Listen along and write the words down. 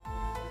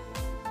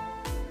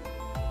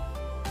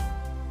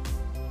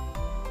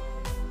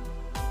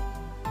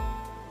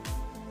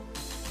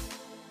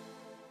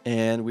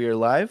And we are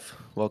live.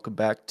 Welcome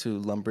back to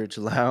Lumbridge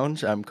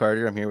Lounge. I'm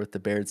Carter. I'm here with the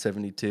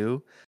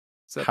Baird72.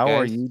 What's up, How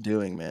are guys? you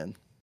doing, man?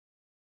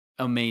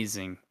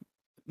 Amazing.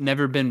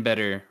 Never been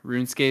better.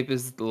 RuneScape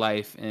is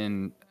life,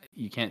 and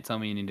you can't tell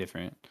me any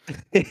different.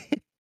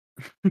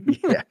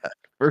 Yeah,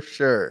 for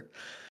sure.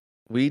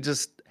 We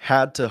just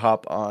had to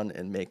hop on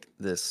and make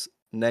this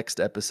next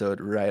episode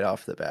right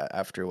off the bat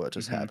after what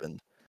just hmm happened.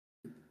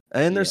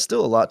 And there's Yeah.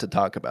 still a lot to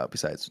talk about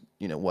besides,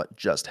 what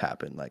just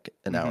happened like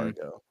an hour hmm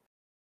ago.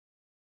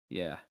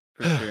 Yeah,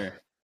 for sure.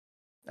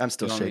 I'm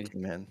still You want me,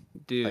 shaking, man.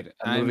 Like dude?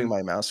 I'm moving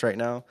my mouse right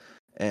now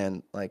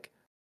and like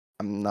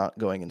I'm not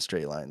going in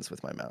straight lines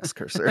with my mouse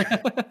cursor.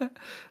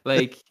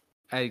 like,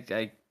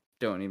 I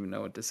don't even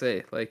know what to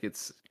say. Like,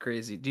 it's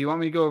crazy. Do you want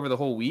me to go over the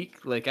whole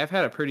week? Like, I've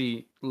had a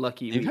pretty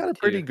lucky You've had week a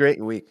pretty too. great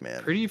week,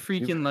 man. Pretty You've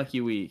freaking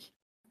lucky week.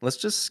 Let's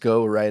just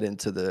go right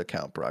into the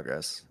account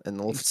progress, and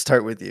we'll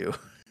start with you.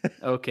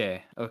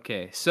 Okay.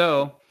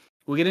 So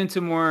we'll get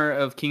into more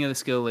of King of the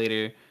Skill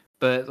later.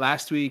 But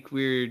last week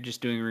we were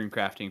just doing rune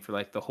crafting for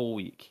like the whole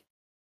week.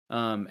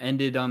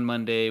 Ended on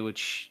Monday,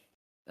 which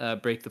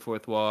break the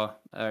fourth wall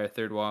or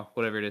third wall,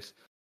 whatever it is.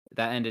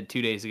 That ended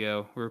 2 days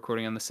ago. We're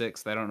recording on the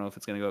 6th. I don't know if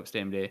it's gonna go up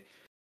same day,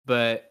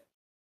 but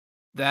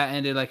that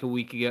ended like a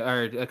week ago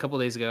or a couple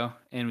days ago,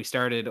 and we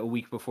started a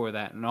week before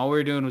that. And all we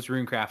were doing was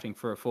rune crafting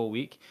for a full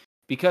week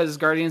because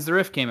Guardians of the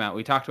Rift came out.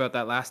 We talked about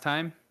that last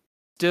time.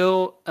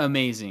 Still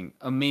amazing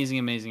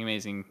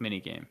mini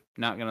game.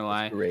 Not gonna It's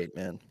lie. great,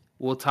 man,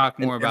 We'll talk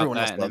and more about everyone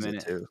else that in a loves it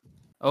minute. too.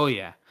 Oh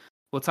yeah,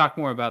 we'll talk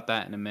more about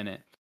that in a minute.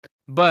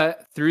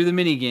 But through the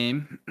mini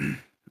game,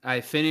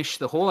 I finished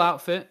the whole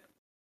outfit.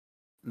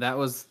 That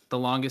was the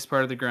longest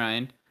part of the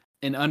grind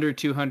in under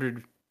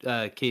 200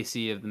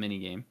 KC of the mini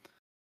game,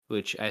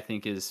 which I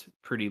think is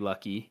pretty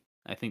lucky.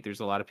 I think there's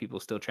a lot of people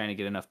still trying to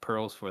get enough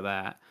pearls for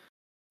that.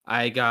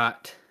 I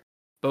got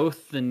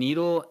both the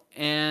needle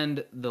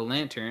and the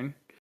lantern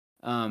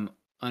um,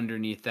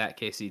 underneath that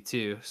KC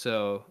too.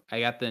 So I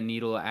got the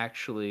needle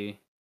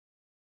actually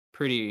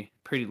pretty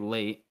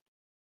late.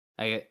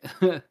 I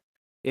get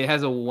it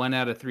has a 1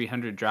 out of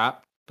 300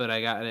 drop, but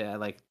I got it at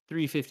like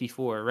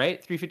 354,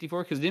 right?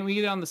 354 cuz didn't we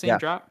get it on the same Yeah,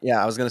 drop?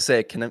 yeah. I was gonna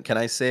say, can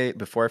I say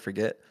before I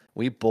forget?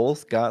 We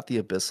both got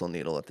the Abyssal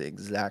Needle at the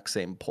exact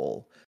same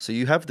pull. So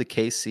you have the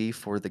KC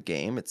for the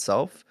game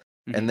itself,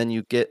 and Mhm. then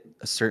you get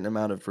a certain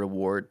amount of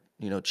reward,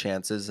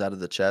 chances out of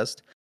the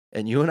chest.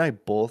 And you and I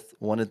both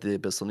wanted the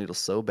Abyssal Needle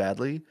so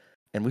badly,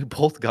 and we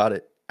both got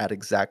it at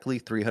exactly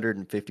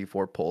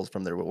 354 pulls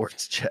from the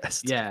rewards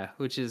chest. Yeah,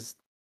 which is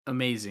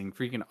amazing,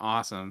 freaking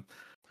awesome.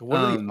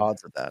 What are the Um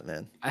odds of that,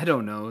 man? I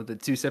don't know, the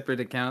two separate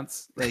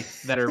accounts like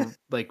that are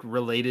like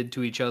related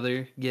to each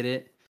other get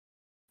it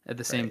at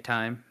the same Right.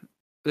 time,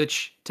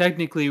 which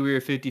technically we were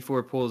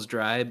 54 pulls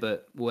dry,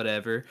 but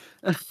whatever.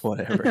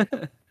 Whatever.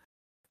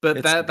 But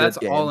It's a that's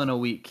good all game. in a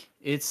week.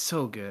 It's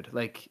so good.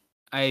 Like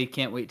I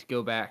can't wait to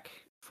go back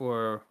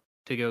to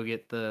go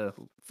get to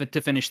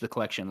finish the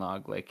collection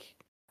log. Like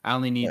I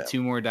only need Yeah.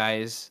 two more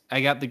dyes.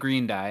 I got the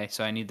green dye,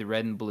 so I need the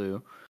red and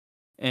blue.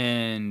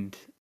 And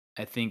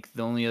I think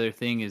the only other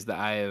thing is the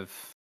eye of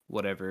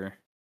whatever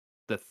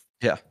the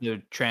Yeah. the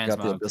Got the transmog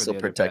for the Abyssal other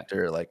pet.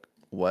 Protector, like,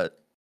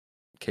 what?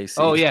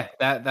 Oh KC? yeah,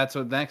 that's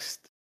what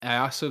next. I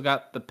also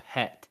got the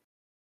pet.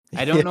 I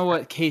Yeah. don't know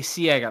what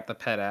KC I got the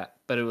pet at,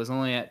 but it was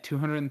only at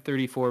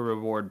 234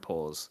 reward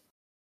pulls,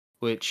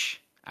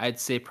 which I'd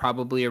say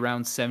probably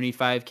around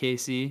 75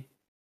 KC.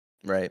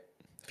 Right.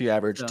 If you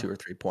average So, 2 or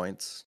 3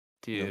 points,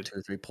 dude. 2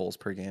 or 3 pulls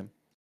per game,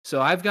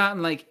 So I've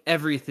gotten like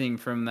everything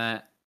from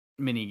that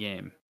mini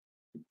game,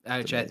 it's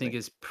which I think amazing.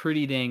 is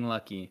pretty dang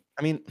lucky.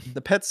 I mean,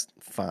 the pet's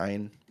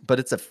fine, but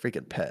it's a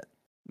freaking pet.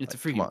 It's a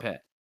Like, come freaking on.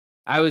 pet.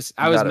 I You was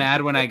gotta mad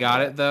be when I careful got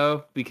with it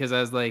though because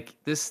I was like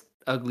this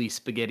ugly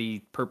spaghetti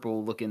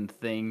purple looking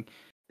thing.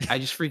 I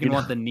just that. freaking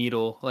want the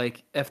needle.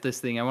 Like f this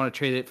thing. I want to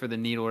trade it for the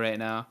needle right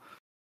now.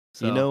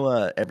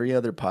 So Every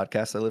other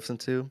podcast I listen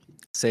to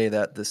say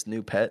that this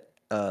new pet,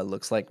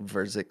 looks like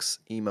Verzik's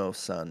emo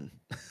son.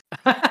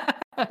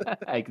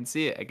 I can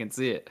see it. I can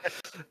see it.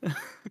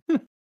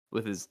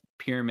 With his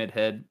pyramid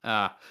head.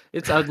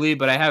 It's ugly,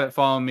 but I have it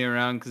following me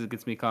around because it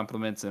gets me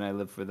compliments, and I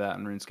live for that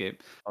in RuneScape.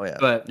 Oh, yeah.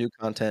 But New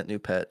content, new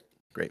pet,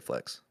 great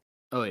flex.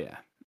 oh yeah.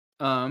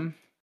 Um,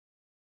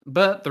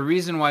 but the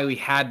reason why we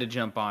had to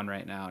jump on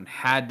right now and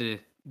had to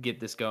get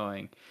this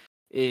going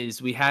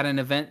is we had an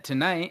event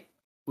tonight,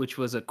 which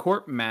was a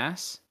corp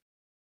mass,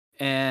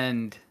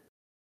 and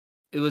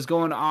it was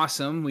going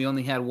awesome. We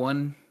only had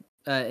one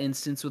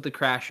instance with the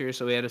crasher,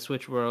 so we had to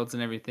switch worlds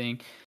and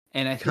everything.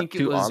 And I You got think it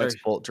 2 was our Onyx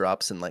Bolt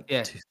drops and, like,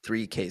 yeah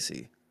 3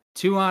 KC.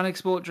 2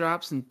 Onyx Bolt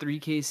drops and 3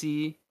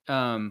 KC.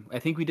 I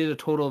think we did a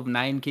total of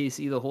 9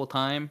 KC the whole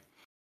time,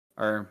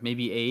 or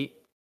maybe 8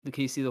 the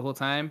KC the whole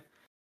time.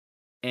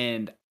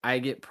 And I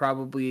get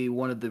probably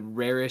one of the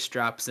rarest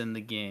drops in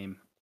the game.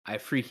 I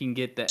freaking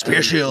get the Spear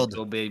Ellie Shield!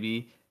 Sigil,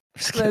 baby.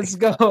 Just kidding. Let's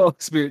go,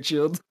 Spirit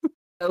Shield.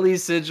 Ellie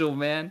Sigil,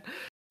 man.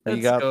 You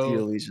Let's got the go.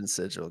 Elysian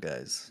Sigil,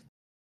 guys.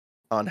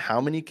 On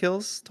how many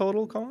kills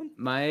total, Colin?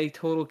 My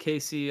total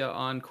KC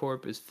on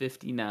Corp is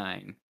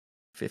 59.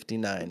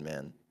 59,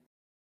 man.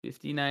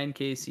 59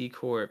 KC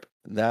Corp.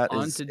 That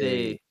On is a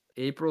today,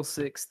 April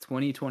 6th,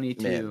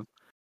 2022. man.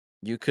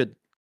 You could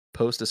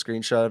post a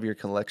screenshot of your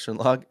collection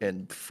log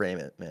and frame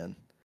it, man.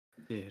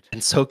 Dude.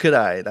 And so could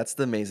I. That's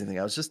the amazing thing.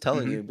 I was just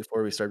telling Mhm. you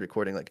before we started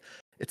recording, like,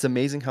 it's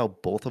amazing how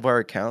both of our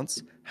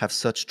accounts have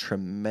such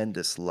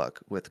tremendous luck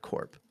with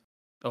Corp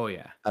Oh,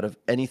 yeah. out of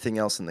anything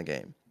else in the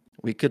game.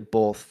 We could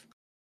both,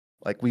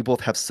 like, we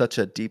both have such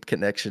a deep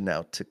connection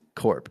now to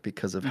Corp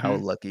because of how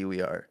Mhm. lucky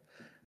we are.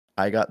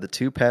 I got the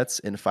 2 pets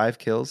in 5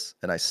 kills,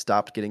 and I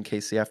stopped getting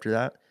KC after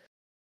that.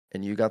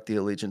 And you got the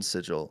Allegiance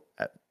Sigil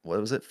at, what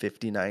was it,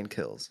 59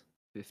 kills.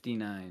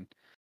 59.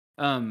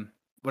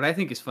 What I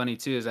think is funny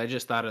too is I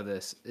just thought of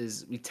this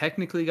is we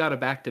technically got a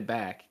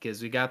back-to-back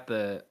because we got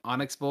the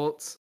Onyx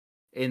bolts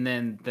and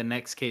then the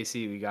next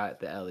KC we got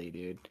the Ellie,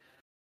 dude.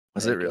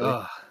 Was it Like, really?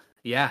 oh,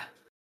 yeah,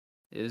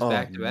 it was Oh,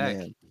 back-to-back.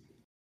 man.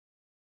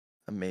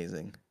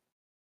 Amazing.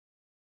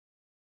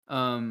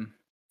 Um,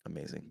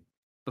 Amazing.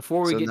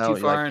 before we So get too now,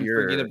 far like, and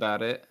forget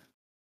about it,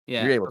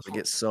 you're yeah, able to before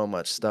get so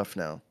much stuff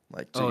now.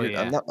 Like, oh, you're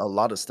yeah. not a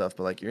lot of stuff,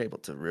 but, like, you're able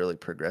to really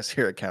progress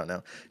your account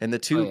now. And the Oh,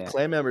 2 yeah.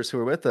 clan members who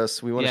are with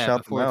us, we wanna Yeah, shout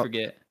them before we out.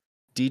 forget.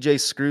 DJ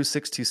Screw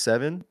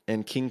 627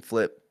 and King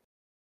Flip.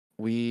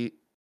 We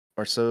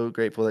are so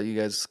grateful that you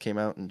guys came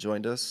out and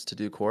joined us to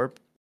do Corp.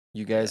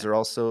 You guys Yeah. are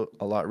also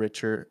a lot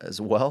richer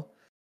as well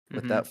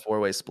with Mhm. that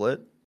 4-way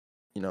split.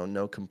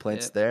 No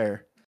complaints Yep.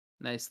 there.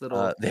 Nice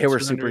little They were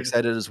super 200.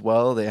 excited as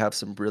well. They have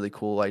some really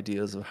cool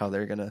ideas of how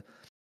they're gonna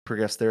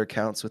progress their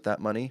accounts with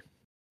that money.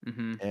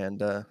 Mhm.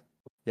 And,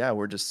 yeah,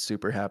 we're just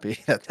super happy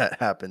that that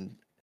happened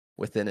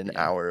within an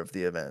Yeah. hour of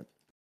the event.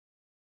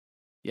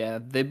 Yeah,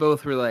 they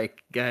both were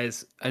like,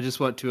 "Guys, I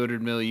just want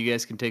 200 mil. You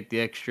guys can take the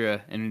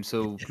extra." And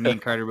so me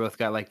and Carter both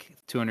got like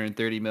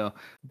 230 mil.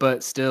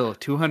 But still,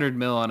 200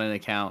 mil on an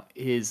account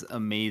is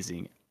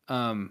amazing.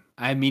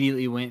 I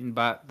immediately went and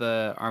bought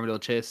the Armadillo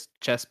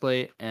chest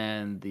plate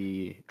and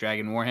the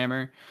Dragon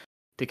Warhammer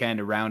to kind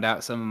of round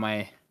out some of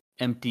my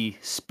empty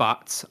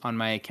spots on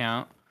my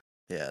account,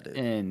 Yeah, dude.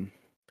 and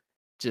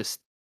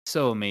just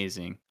so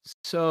amazing,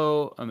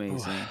 so Ooh,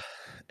 amazing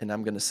and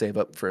I'm gonna save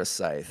up for a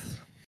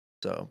scythe.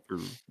 So, for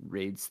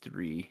Raids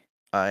 3.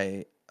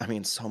 I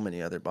mean, so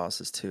many other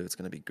bosses too. It's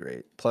gonna be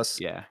great. Plus,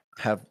 Yeah.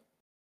 I have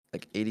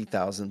like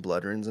 80,000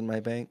 blood runes in my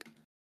bank.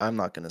 I'm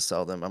not gonna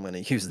sell them. I'm gonna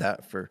use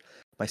that for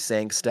my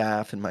Sang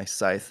staff and my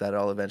scythe that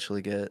I'll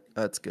eventually get.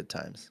 That's good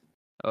times.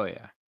 Oh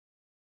yeah.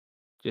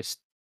 Just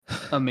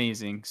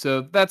amazing.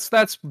 So that's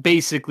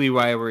basically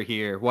why we're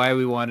here. Why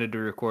we wanted to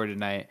record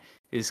tonight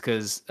is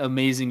because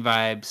amazing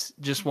vibes.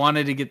 Just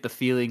wanted to get the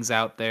feelings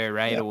out there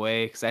right Yeah,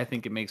 away because I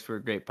think it makes for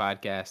a great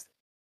podcast.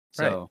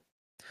 right. So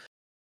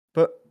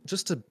But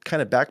just to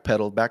kind of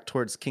backpedal back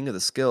towards King of the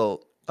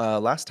Skill,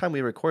 last time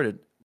we recorded,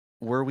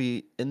 were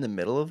we in the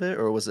middle of it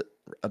or was it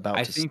about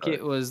I to think start?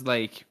 it was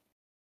like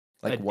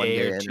a Like one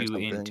day or day in or two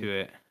into something?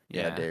 it.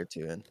 Yeah, a Yeah. day or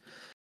two in.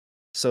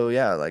 So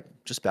yeah, like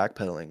just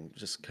backpedaling.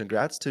 Just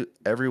congrats to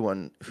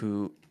everyone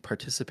who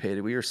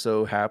participated. We are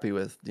so happy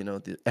with,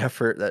 the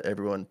effort that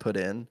everyone put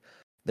in.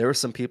 There were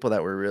some people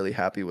that were really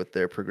happy with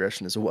their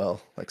progression as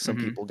well. Like some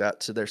Hmm. people got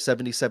to their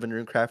 77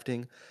 rune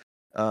crafting.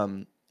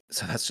 Um,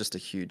 so that's just a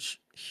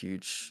huge,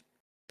 huge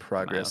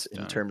progress in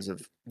Milestone. terms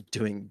of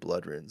doing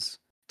blood runes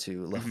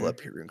to level Hmm.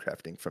 up your rune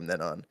crafting from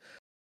then on.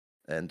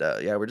 And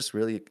yeah, we're just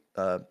really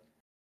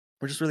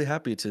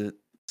happy to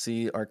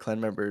see our clan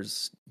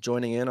members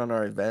joining in on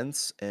our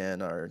events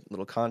and our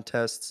little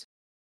contests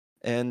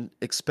and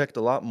expect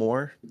a lot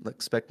more.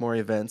 Expect more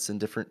events and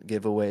different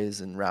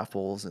giveaways and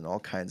raffles and all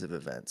kinds of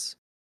events.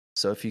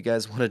 So if you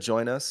guys want to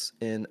join us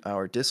in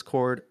our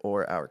Discord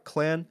or our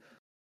clan,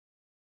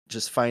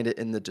 just find it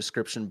in the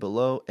description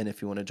below. And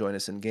if you want to join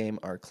us in game,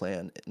 our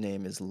clan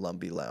name is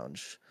Lumbee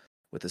Lounge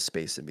with a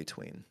space in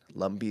between.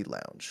 Lumbee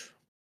Lounge.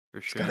 For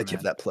Just got to sure, give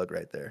man. that plug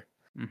right there.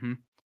 Hmm.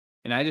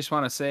 And I just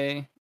want to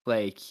say,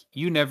 like,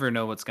 you never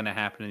know what's going to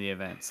happen in the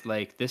events.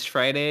 Like this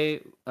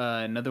Friday,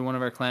 another one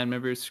of our clan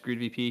members, Screwed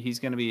VP, he's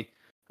going to be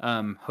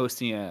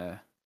hosting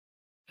a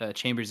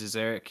Chambers is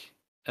Eric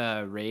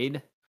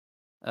raid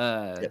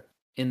uh, Yeah,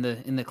 in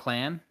the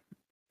clan,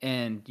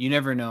 and you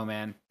never know,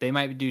 man. They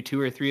might do 2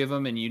 or 3 of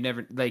them, and you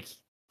never like.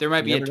 There might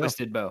you be a never know,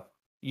 twisted bow.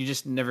 You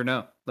just never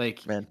know.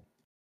 Like, man.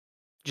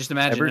 just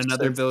imagine Ever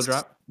another bill since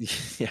drop.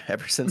 yeah,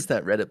 ever since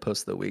that Reddit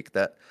post of the week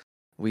that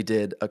we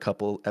did a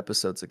couple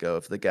episodes ago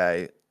of the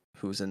guy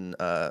who's in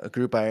a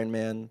group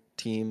Ironman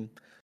team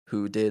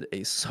who did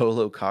a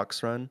solo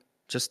Cox run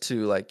just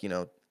to like,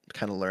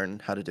 kind of learn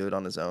how to do it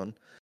on his own.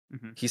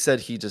 Hmm. He said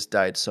he just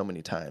died so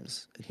many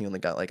times. He only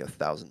got like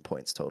 1,000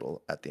 points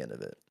total at the end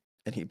of it.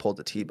 And he pulled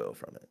a T-bow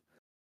from it. And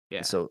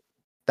Yeah, so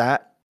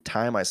that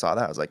time I saw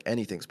that, I was like,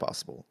 anything's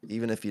possible,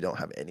 even if you don't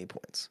have any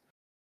points.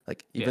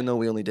 Like, yeah. even though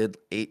we only did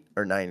 8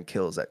 or 9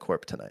 kills at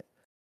Corp tonight,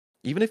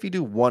 even if you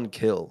do 1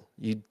 kill,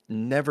 you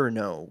never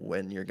know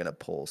when you're gonna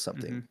pull Hmm.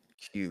 something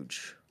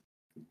huge.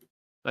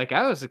 Like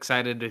I was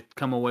excited to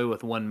come away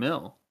with 1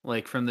 mil,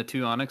 like from the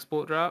 2 Onyx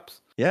bolt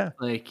drops. Yeah,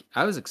 Like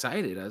I was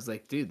excited. I was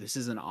like, dude, this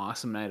is an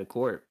awesome night of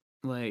court.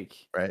 Like,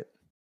 right.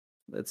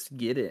 let's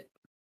get it.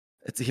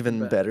 It's even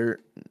But better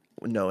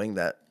knowing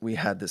that we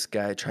had this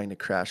guy trying to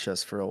crash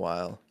us for a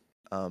while.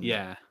 Um,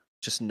 yeah.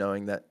 just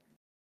knowing that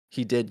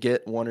he did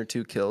get 1 or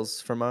 2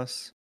 kills from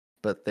us,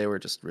 but they were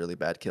just really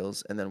bad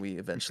kills, and then we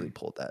eventually Mhm.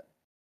 pulled that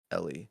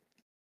Ellie.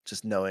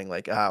 Just knowing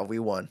like, we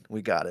won,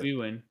 we got it. We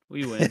win.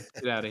 We win.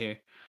 Get out of here.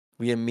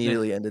 We Nah,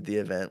 immediately ended the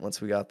event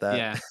once we got that.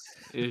 yeah.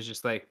 It was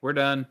just like, we're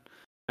done.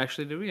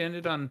 Actually, did we end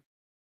it on?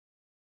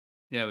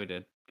 Yeah, we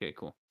did. Okay,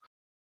 cool.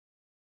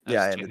 I Yeah,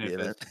 was I just ended checking the if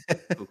event.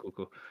 it's cool, cool,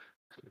 cool.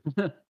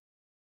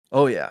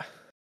 Oh, yeah.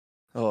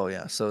 Oh,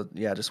 yeah. So,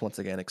 yeah, just once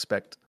again,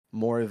 expect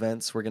more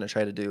events. We're gonna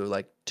try to do,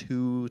 like,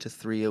 2 to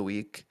 3 a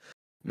week,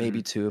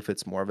 maybe Mhm. 2 if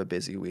it's more of a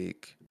busy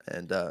week,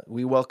 and,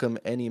 we welcome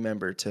any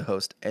member to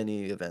host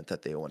any event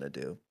that they wanna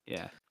do.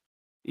 Yeah.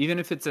 Even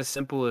if it's as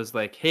simple as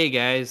like, "Hey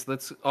guys,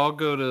 let's all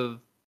go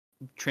to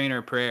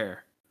trainer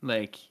prayer.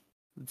 Like,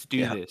 let's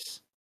do Yeah,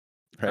 this."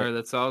 right. Or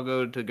let's all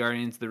go to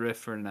Guardians of the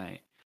Rift for a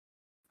night.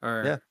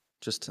 Yeah, Or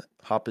just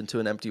hop into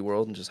an empty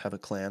world and just have a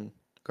clan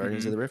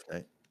Guardians of mhm. the Rift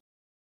night.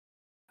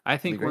 I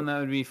It'd be think one great. that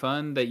would be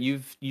fun that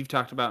you've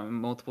talked about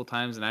multiple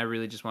times, and I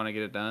really just want to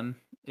get it done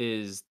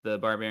is the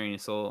Barbarian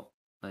Assault.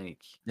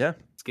 Like, Yeah,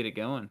 let's get it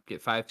going.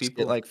 Get 5 just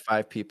get, people. like,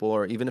 5 people,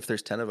 or even if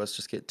there's 10 of us,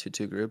 just get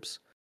 2 groups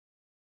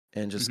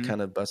and just Mhm.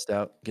 kind of bust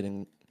out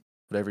getting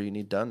whatever you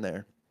need done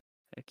there.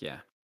 Heck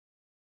yeah.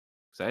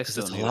 'Cause I Because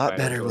still it's a need a lot fighter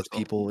better with torso.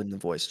 people in the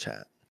voice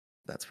chat,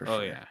 that's for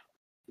Oh sure. yeah.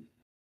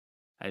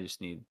 I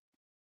just need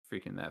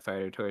freaking that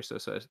fighter torso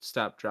so I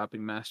stop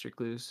dropping master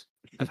clues.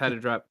 I've had to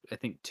drop I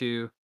think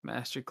 2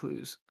 master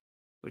clues,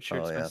 which Oh,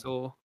 hurts my yeah.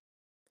 soul.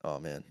 Oh,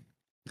 man.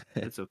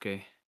 It's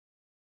okay.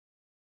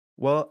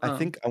 Well, I Um,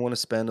 think I wanna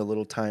spend a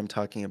little time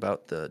talking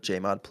about the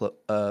JMod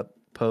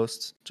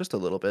posts, just a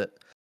little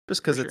bit,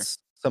 just for because sure. it's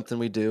something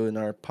we do in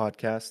our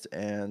podcast,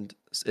 and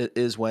it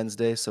is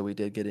Wednesday, so we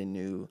did get a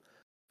new,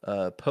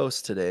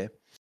 post today.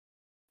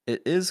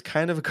 It is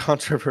kind of a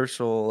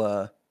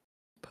controversial,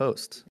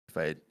 post, if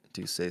I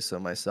do say so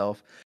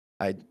myself.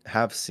 I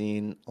have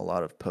seen a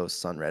lot of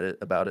posts on Reddit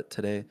about it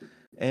today,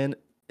 and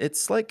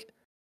it's like,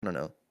 I don't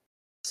know,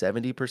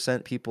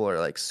 70% people are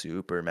like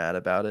super mad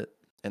about it,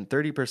 and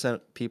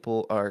 30%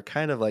 people are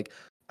kind of like,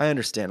 I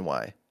understand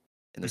why,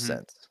 in a Mhm.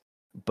 sense,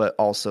 but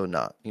also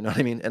not. You know what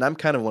I mean? And I'm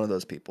kind of one of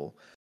those people.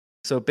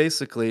 So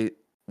basically,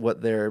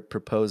 what they're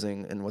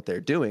proposing and what they're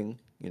doing,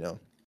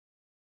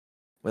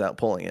 without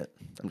pulling it,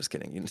 I'm just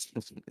kidding.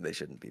 They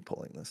shouldn't be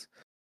pulling this.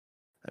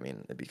 I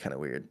mean, it'd be kind of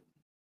weird.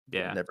 It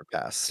would Yeah. never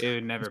pass. It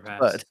would never pass.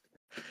 But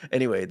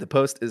anyway, the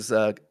post is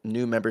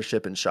new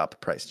membership and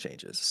shop price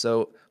changes.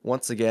 So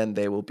once again,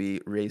 they will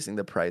be raising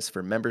the price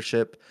for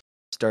membership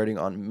starting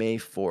on May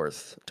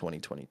 4th,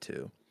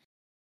 2022.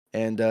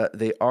 And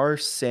they are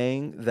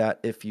saying that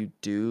if you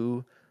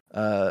do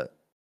uh,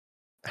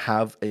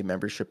 have a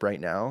membership right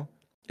now,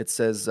 it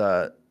says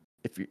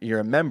if you're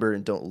a member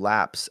and don't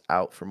lapse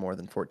out for more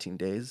than 14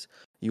 days,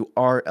 you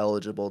are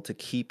eligible to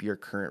keep your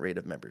current rate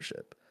of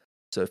membership.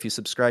 So if you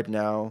subscribe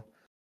now,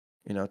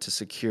 to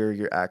secure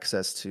your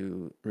access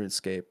to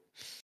RuneScape,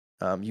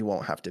 you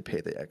won't have to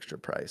pay the extra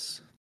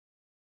price.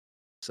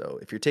 So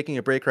if you're taking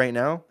a break right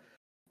now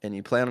and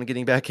you plan on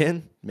getting back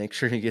in, make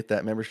sure you get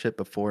that membership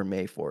before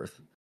May 4th.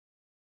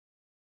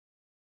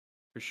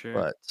 For sure.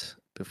 But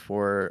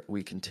before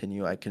we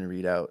continue, I can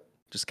read out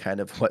just kind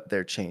of what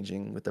they're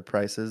changing with the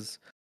prices.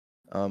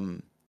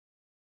 Um,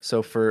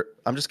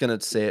 I'm just going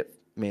to say it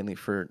mainly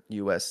for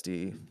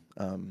USD.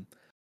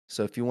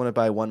 So if you want to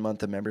buy 1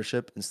 month of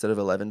membership, instead of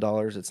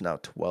 $11, it's now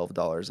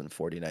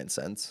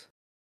 $12.49.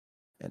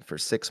 And for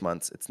 6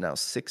 months, it's now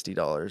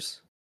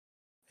 $60.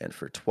 And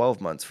for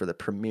 12 months, for the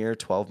premier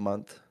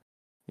 12-month,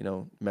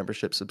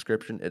 membership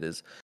subscription, it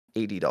is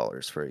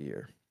 $80 for a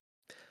year.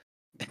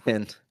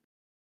 And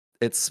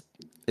it's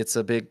it's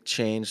a big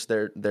change.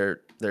 Their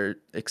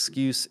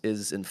excuse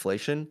is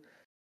inflation,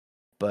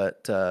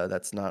 but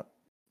that's not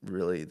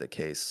really the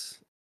case.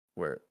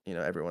 Where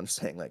everyone's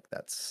saying like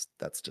that's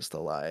just a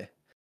lie.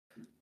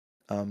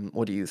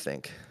 What do you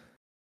think?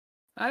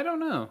 I don't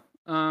know.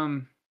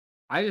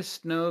 I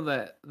just know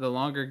that the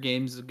longer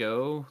games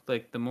go,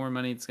 like the more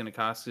money it's going to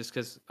cost, just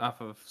because off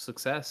of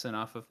success and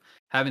off of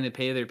having to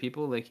pay their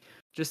people. Like,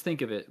 just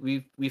think of it.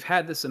 We've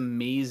had this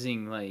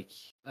amazing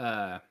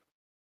uh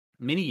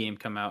mini game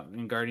come out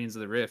in Guardians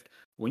of the Rift.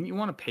 Wouldn't you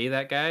want to pay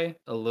that guy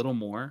a little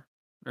more,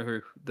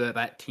 or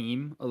that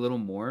team a little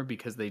more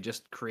because they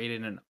just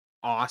created an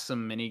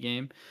awesome mini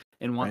game,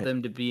 and want Right,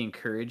 them to be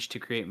encouraged to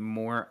create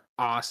more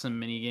awesome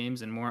mini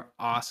games and more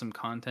awesome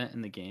content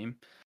in the game?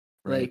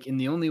 right. Like, and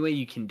the only way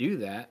you can do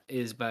that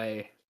is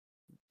by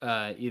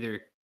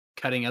either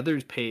cutting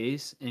others'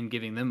 pays and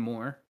giving them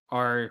more,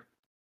 or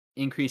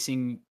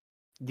increasing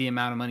the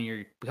amount of money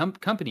your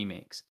company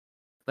makes.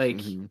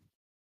 Like, Hmm.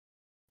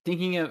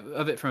 thinking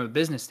of it from a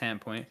business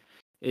standpoint,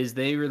 is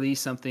they release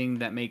something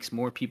that makes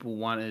more people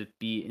want to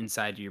be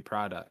inside your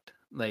product.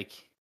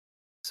 Like,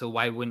 so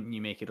why wouldn't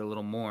you make it a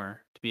little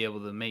more to be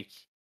able to make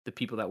the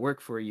people that work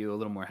for you a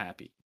little more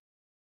happy?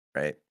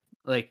 Right.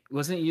 Like,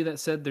 wasn't it you that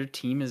said their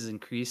team has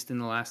increased in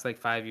the last like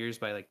 5 years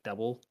by like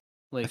double?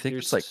 I Like, think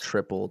it's like there's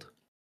tripled.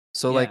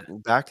 So, Yeah.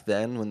 like, back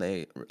then when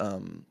they,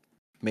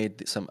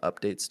 made some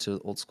updates to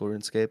old school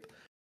RuneScape,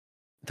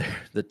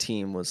 the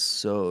team was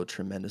so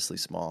tremendously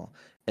small,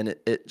 and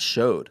it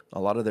showed. A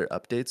lot of their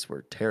updates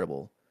were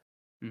terrible.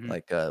 Mhm.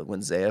 Like,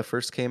 when Zaya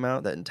first came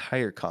out, that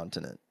entire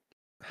continent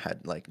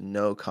had, like,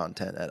 no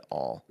content at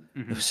all.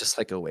 It Mhm. was just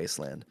like a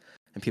wasteland,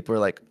 and people were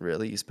like,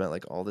 "Really? You spent,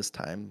 like, all this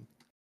time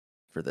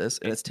for this?"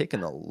 And Like, it's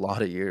taken a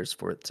lot of years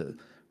for it to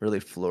really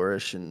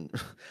flourish and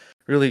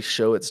really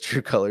show its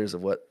true colors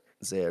of what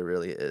Zaya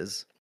really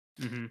is.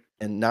 mhm.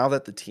 And now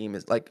that the team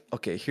is like,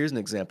 okay, here's an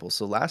example.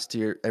 So last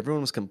year,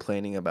 everyone was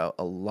complaining about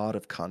a lot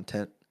of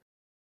content,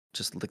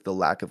 just like the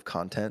lack of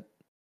content.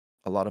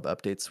 A lot of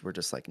updates were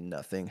just like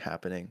nothing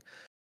happening.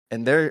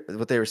 And they're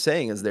what they were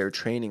saying is they were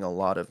training a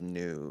lot of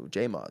new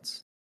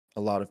JMods.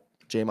 A lot of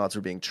JMods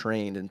were being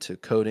trained into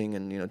coding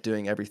and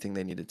doing everything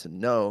they needed to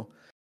know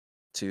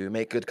to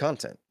make good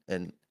content.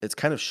 And it's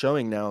kind of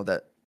showing now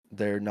that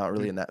they're not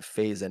really Mhm. in that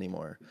phase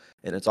anymore.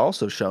 And it's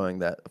also showing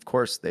that, of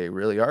course, they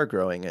really are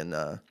growing in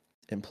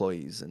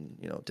employees and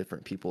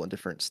different people in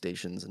different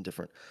stations and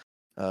different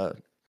uh,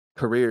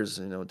 careers,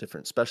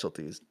 different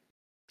specialties.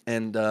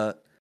 And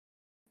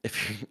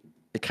if you,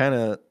 it kind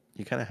of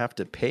you kind of have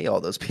to pay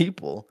all those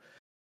people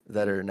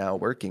that Mhm. are now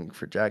working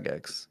for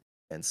Jagex,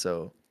 and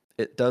so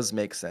it does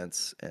make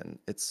sense, and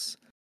it's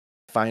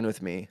fine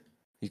with me.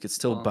 You could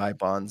still Well, buy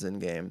bonds in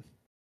game.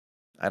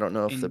 I don't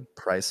know if the in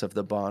price of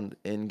the bond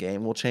in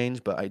game will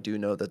change, but I do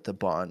know that the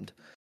bond,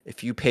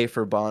 if you pay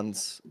for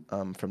bonds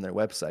from their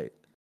website,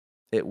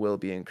 it will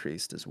be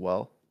increased as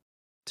well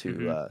to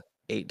mhm.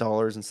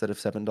 $8 instead of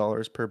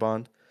 $7 per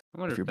bond I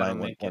wonder if if you're that'll buying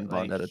one, make one it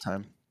bond like at a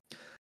time.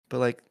 But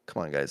like,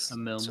 come on, a guys,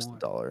 mil it's just a more.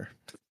 dollar.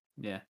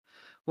 Yeah.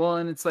 Well,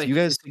 and it's If you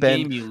like guys it's a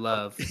spend, game you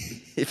love.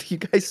 if you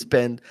guys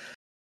spend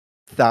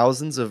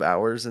thousands of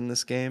hours in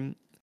this game,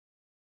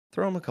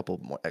 throw them a couple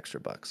more extra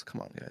bucks.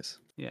 Come on, guys,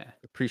 Yeah.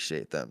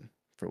 appreciate them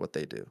for what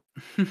they do.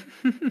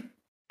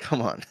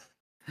 Come on.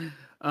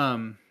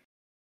 um,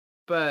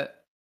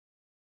 but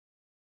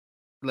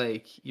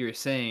like you're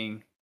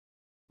saying,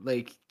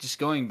 like just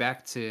going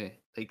back to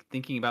like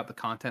thinking about the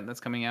content that's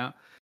coming out,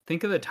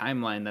 think of the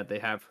timeline that they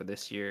have for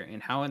this year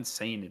and how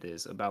insane it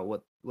is about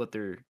what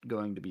they're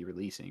going to be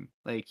releasing.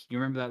 Like you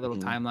remember that little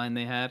Mhm. timeline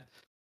they had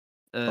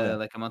Oh yeah,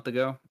 like a month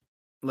ago?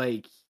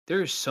 Like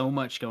there's so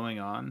much going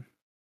on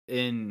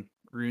in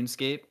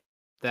RuneScape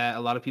that a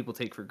lot of people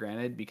take for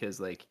granted because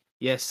like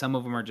yes, some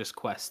of them are just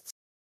quests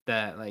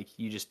that like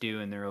you just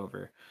do and they're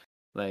over.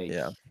 Like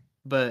yeah,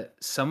 but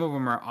some of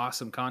them are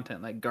awesome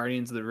content like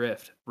Guardians of the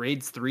Rift.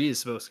 Raids 3 is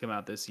supposed to come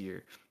out this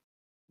year.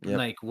 yep.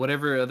 Like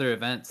whatever other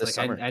events This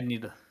like I summer. I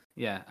need to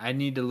yeah, I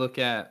need to look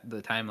at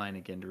the timeline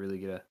again to really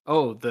get a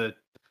oh, the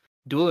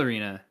dual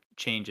arena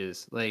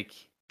changes. Like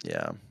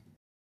Yeah,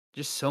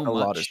 just so a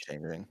lot is much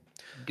changing.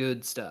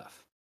 good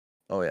stuff.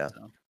 Oh yeah,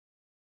 So,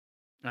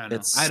 I don't know. I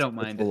it's don't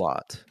it's mind a it.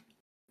 lot,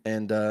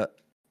 and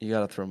you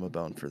gotta throw them a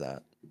bone for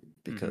that Mhm.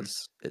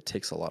 because it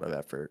takes a lot of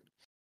effort.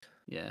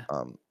 Yeah.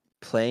 Um,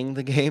 Playing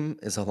the game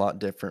is a lot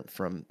different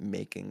from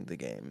making the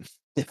game.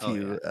 If Oh,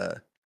 yeah.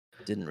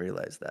 you didn't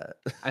realize that.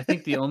 I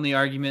think the only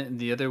argument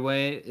the other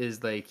way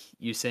is, like,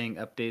 you saying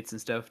updates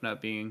and stuff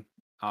not being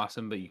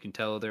awesome, but you can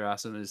tell they're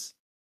awesome is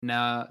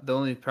now the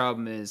only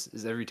problem is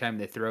every time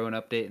they throw an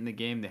update in the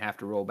game, they have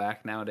to roll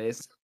back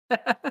nowadays.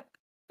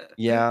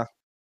 Yeah,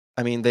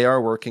 I mean, they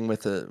are working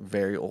with a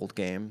very old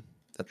game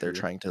that they're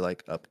True. trying to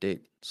like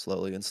update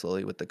slowly and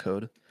slowly with the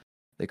code.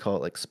 They call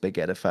it like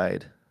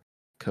spaghettified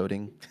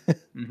coding.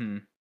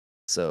 Mhm.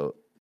 So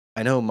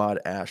I know Mod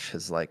Ash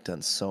has like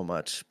done so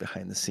much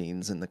behind the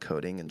scenes in the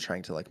coding and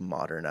trying to like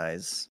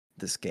modernize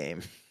this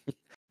game.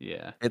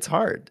 Yeah. It's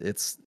hard.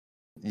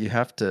 You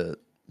have to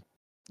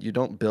you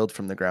don't build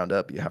from the ground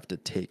up. You have to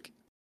take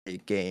a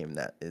game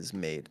that is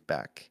made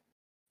back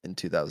in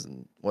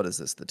 2000. What is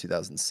this? The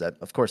 2007.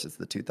 Of course, it's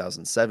the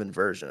 2007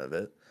 version of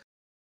it.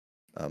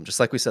 Just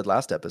like we said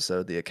last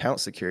episode, the account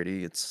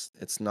security, it's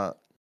not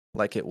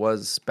like it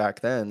was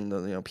back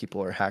then.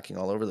 People are hacking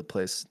all over the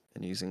place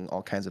and using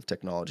all kinds of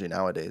technology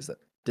nowadays that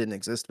didn't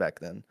exist back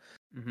then.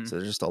 Mhm. So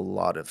there's just a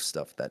lot of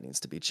stuff that needs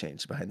to be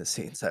changed behind the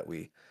scenes that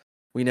we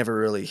never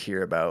really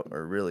hear about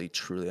or really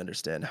truly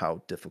understand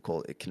how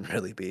difficult it can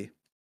really be.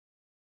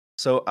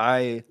 So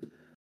I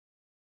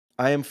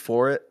am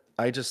for it.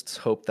 I just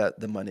hope that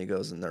the money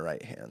goes in the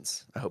right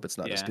hands. I hope it's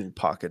not just Yeah. being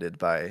pocketed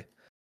by,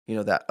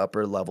 that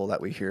upper level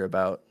that we hear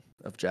about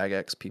of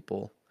Jagex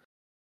people.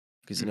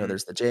 Because Mhm.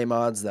 there's the J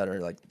mods that are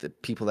like the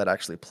people that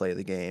actually play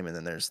the game, and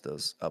then there's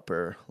those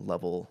upper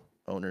level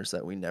owners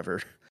that we never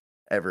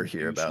ever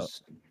hear about.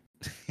 Douches.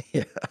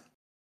 Yeah.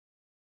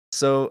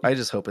 So I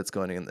just hope it's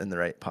going in the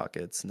right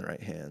pockets, in the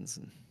right hands.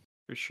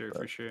 For sure, for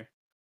But sure.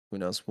 who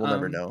knows? We'll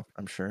never Um, know,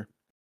 I'm sure.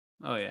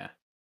 oh, yeah.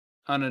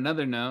 On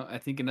another note, I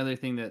think another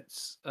thing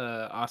that's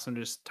awesome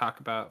to just talk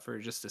about for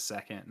just a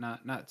second,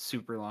 not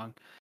super long,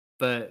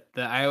 but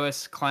the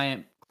iOS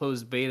client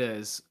closed beta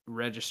is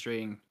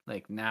registering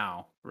like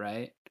now,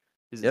 right?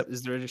 Is Yep.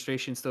 is the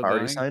registration still Already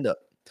going? signed up.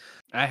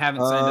 I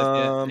haven't signed up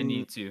yet. I Um,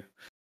 need to.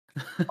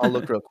 I'll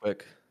look real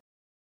quick.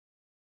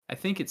 I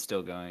think it's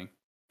still going.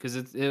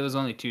 because it was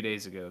only 2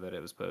 days ago that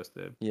it was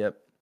posted. Yep.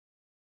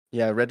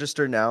 Yeah,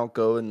 register now.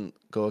 Go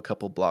a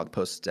couple blog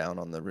posts down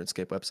on the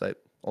RuneScape website,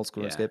 Old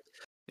School Yeah, RuneScape.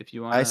 if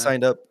you I wanna,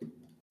 signed up.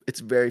 It's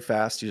very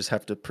fast. You just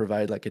have to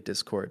provide like a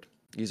Discord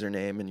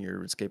username and your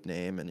RuneScape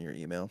name and your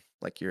email,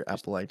 like your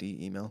just Apple ID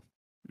email.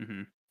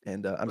 hmm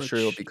And I'm sure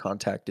you'll which be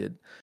contacted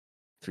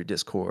through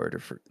Discord or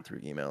through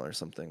email or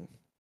something.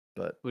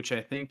 But which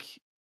I think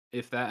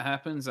if that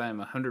happens, I'm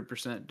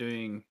 100%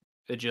 doing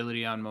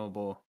agility on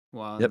mobile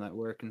while I'm yep, at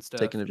work and taking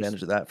stuff. Just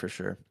advantage of that for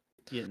sure.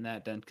 getting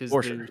that done because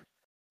For there, sure.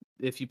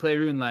 if you play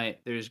RuneLight,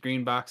 there's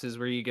green boxes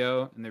where you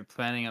go, and they're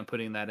planning on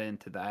putting that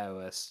into the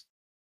iOS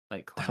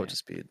like That would client.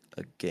 just be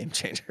a game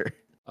changer.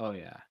 Oh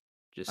yeah, I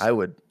just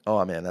would.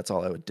 Oh man, that's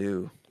all I would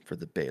do for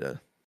the beta.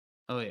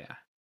 oh yeah.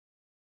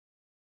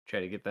 Try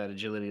to get that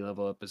agility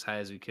level up as high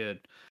as we could.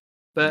 Yeah.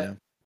 But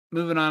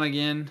moving on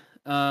again,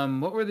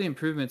 what were the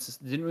improvements?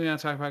 Didn't we want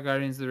to talk about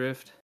Guardians of the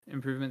Rift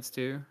improvements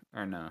too,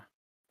 or no?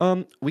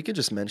 We could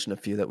just mention a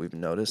few that we've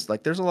noticed.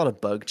 Like, there's a lot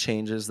of bug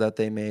changes that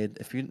they made.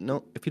 If you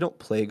don't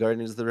play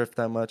Guardians of the Rift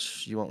that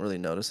much, you won't really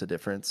notice a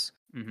difference.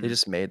 They Mm-hmm.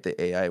 just made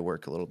the AI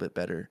work a little bit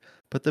better.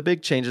 But the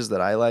big changes that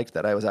I liked,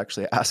 that I was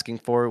actually asking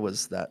for,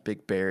 was that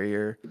big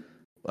barrier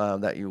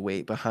that you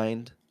wait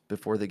behind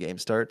before the game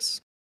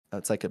starts.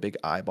 It's like a big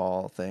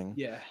eyeball thing.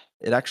 Yeah.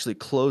 It actually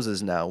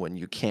closes now when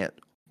you can't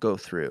go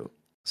through.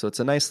 So it's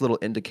a nice little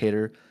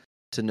indicator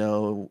to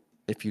know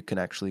if you can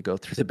actually go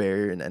through the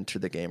barrier and enter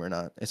the game or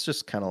not. It's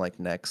just kind of like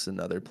Nex and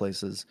other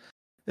places.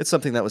 It's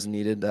something that was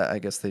needed that I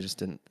guess they just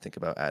didn't think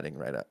about adding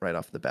right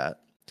off the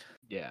bat.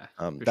 Yeah,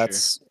 for sure.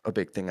 That's a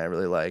big thing I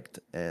really liked,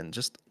 and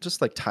just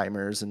like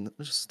timers and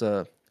just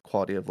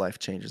quality of life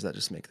changes that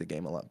just make the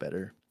game a lot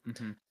better.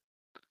 Hmm.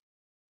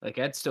 Like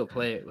I'd still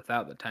play it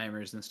without the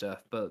timers and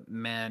stuff, but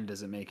man,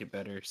 does it make it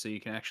better. So you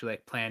can actually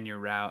like plan your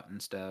route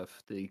and stuff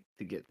to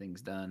get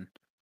things done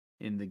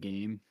in the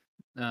game.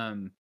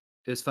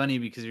 It was funny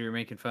because we were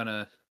making fun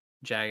of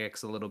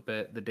Jagex a little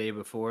bit the day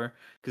before,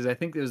 because I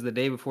think it was the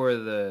day before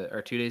the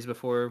or 2 days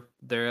before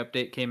their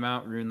update came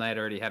out. RuneLight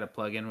already had a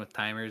plugin with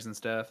timers and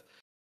stuff,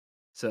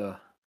 so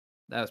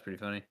that was pretty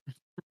funny.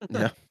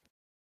 Yeah,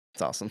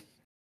 it's awesome.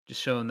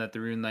 Just showing that the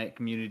RuneLight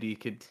community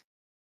could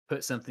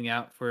put something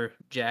out for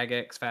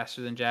Jagex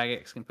faster than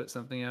Jagex can put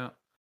something out.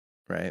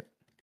 Right,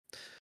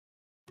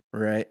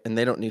 right, and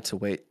they don't need to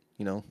wait,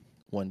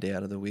 one day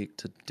out of the week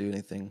to do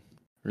anything.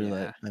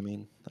 Roulette. Yeah, I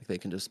mean, like they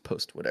can just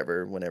post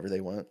whatever whenever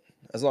they want,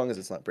 as long as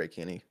it's not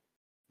breaking any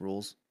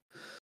rules.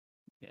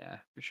 yeah,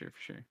 for sure, for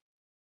sure.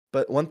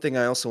 But one thing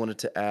I also wanted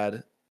to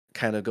add,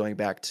 kind of going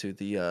back to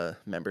the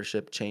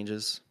membership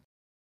changes,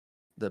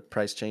 the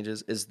price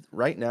changes, is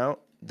right now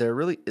there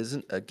really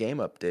isn't a game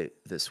update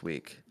this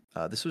week.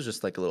 This was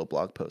just like a little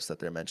blog post that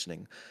they're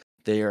mentioning.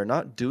 They are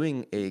not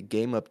doing a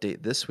game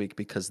update this week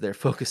because they're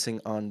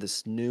focusing on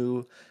this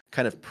new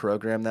kind of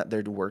program that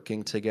they're working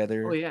Oh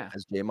together yeah,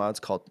 as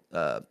JMods called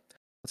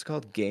what's it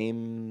called?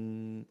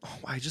 Game. Oh,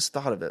 I just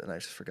thought of it and I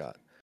just forgot.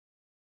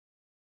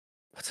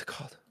 What's it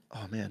called?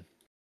 Oh man.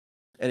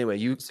 Anyway,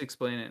 you just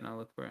explain it and I'll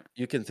look for it.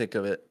 you can think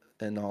of it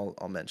and I'll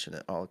mention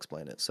it. I'll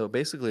explain it. So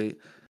basically,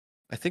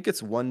 I think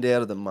it's one day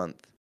out of the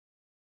month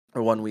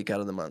or one week out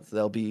of the month.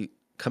 They'll be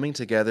coming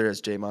together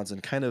as JMods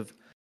and kind of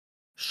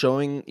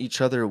showing each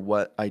other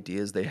what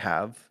ideas they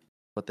have,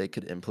 what they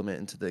could implement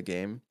into the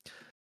game,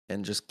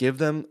 and just give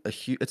them a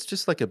huge. It's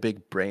just like a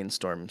big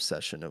brainstorm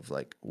session of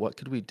like, what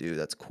could we do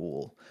that's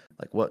cool?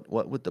 Like, what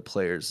would the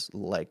players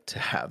like to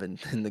have in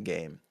the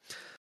game?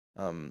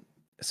 Um,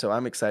 so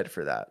I'm excited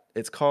for that.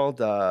 It's called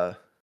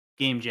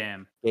Game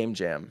Jam. Game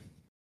Jam.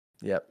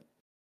 Yep.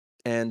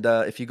 And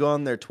if you go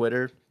on their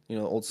Twitter,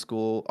 old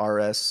school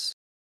RS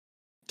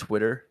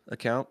Twitter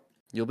account,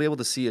 you'll be able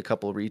to see a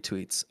couple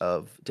retweets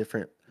of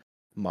different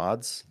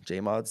mods, J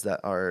mods, that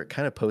are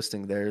kind of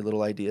posting their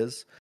little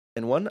ideas.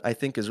 And one I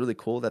think is really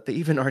cool that they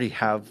even already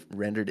have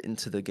rendered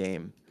into the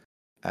game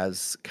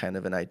as kind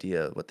of an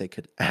idea. What they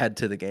could add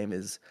to the game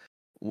is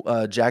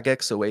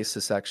Jagex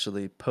Oasis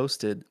actually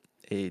posted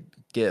a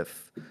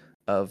GIF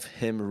of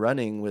him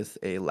running with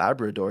a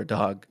Labrador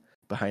dog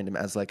behind him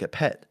as like a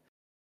pet.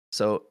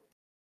 So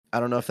I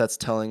don't know if that's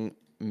telling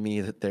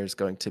me that there's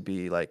going to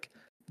be like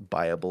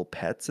buyable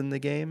pets in the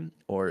game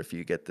or if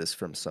you get this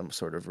from some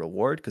sort of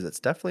reward because it's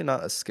definitely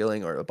not a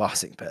skilling or a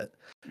bossing pet.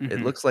 It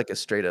Hmm. looks like a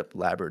straight up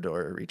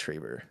Labrador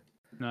retriever.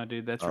 No,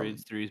 dude, that's Um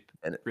Raids 3's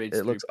and Raids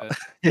it 3 looks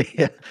pet.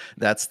 yeah,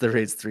 that's the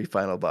Raids 3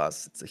 final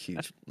boss. It's a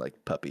huge like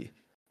puppy.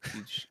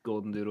 Huge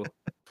golden doodle.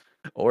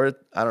 Or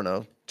I don't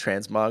know,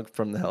 transmog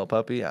from the Hell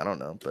Puppy. I don't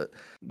know, but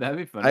That'd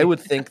be I funny. would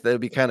think that would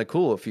be kind of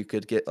cool if you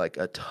could get like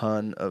a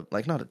ton of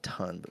like not a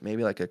ton, but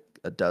maybe like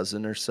a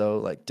dozen or so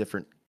like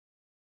different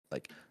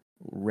like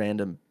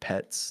random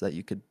pets that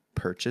you could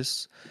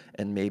purchase,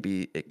 and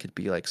maybe it could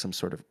be like some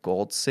sort of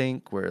gold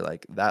sync where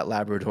like that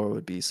Labrador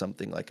would be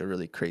something like a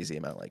really crazy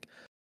amount, like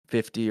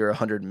 50 or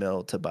 100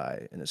 mil to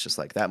buy, and it's just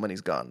like that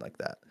money's gone like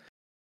that.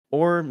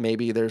 Or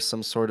maybe there's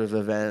some sort of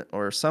event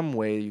or some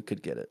way you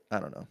could get it. I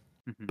don't know,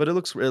 Hmm. but it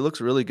looks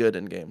really good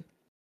in game,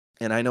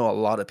 and I know a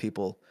lot of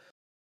people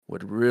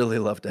would really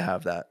love to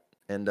have that.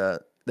 And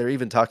they're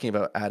even talking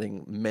about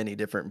adding many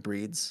different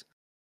breeds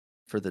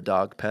for the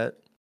dog pet,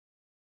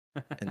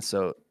 and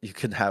so you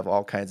can have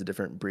all kinds of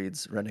different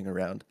breeds running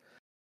around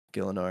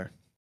Gielinor.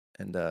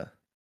 And I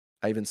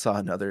even saw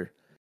another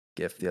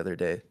GIF the other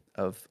day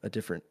of a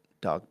different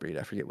dog breed.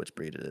 I forget which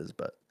breed it is,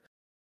 but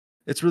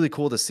it's really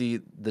cool to see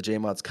the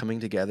JMods coming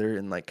together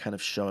and like kind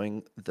of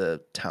showing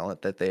the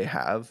talent that they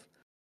have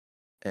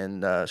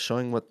and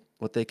showing what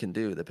they can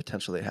do, the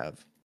potential they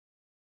have.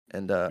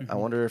 And I Mhm.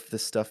 wonder if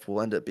this stuff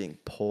will end up being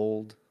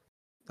polled,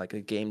 like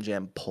a game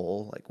jam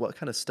poll. Like, what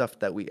kind of stuff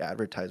that we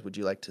advertise would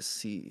you like to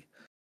see?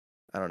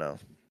 I don't know.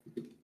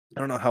 I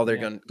don't know how they're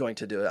Yeah. going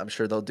to do it. I'm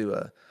sure they'll do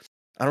a.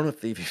 I don't know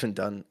if they've even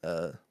done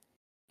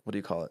what do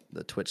you call it?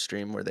 The Twitch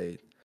stream where the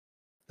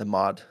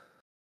mod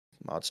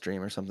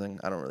stream or something.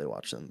 I don't really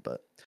watch them,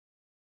 but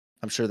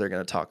I'm sure they're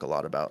going to talk a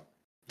lot about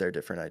their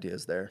different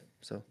ideas there.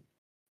 So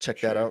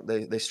check that Sure. out.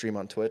 They stream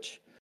on Twitch.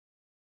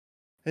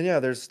 And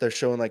yeah, they're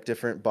showing like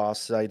different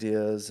boss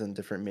ideas and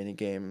different mini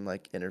game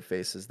like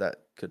interfaces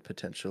that could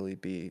potentially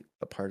be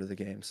a part of the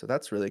game. So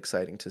that's really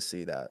exciting to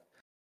see that.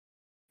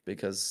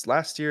 Because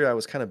last year I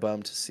was kind of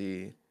bummed to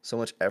see so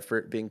much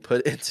effort being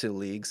put into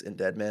leagues in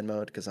Deadman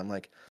mode because I'm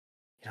like,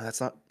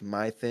 that's not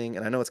my thing.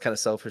 And I know it's kind of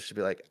selfish to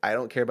be like, I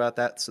don't care about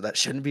that, so that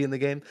shouldn't be in the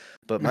game.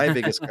 But my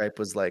biggest gripe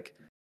was like,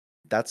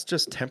 that's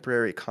just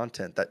temporary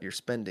content that you're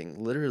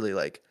spending literally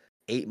like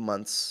 8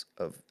 months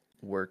of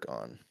work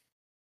on,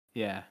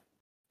 Yeah.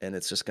 and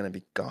it's just going to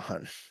be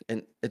gone.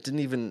 And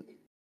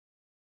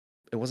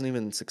it wasn't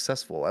even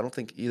successful. I don't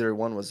think either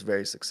one was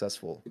very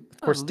successful. Of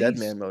Oh, course,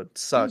 Deadman mode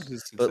Leagues sucked,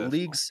 was but successful.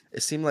 Leagues,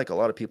 it seemed like a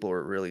lot of people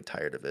were really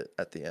tired of it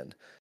at the end.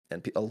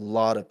 And a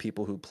lot of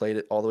people who played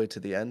it all the way to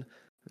the end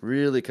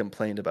really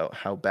complained about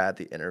how bad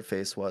the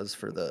interface was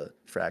for the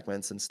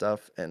fragments and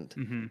stuff. And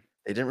Hmm.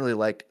 they didn't really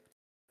like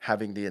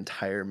having the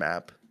entire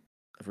map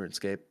of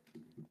RuneScape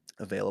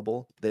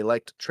available. They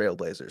liked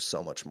Trailblazers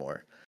so much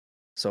more.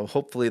 So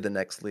hopefully the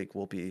next league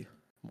will be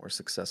more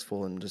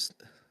successful and just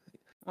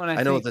Well, and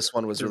I I know think this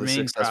one was the really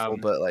main successful,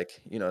 problem, but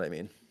like, you know what I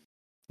mean?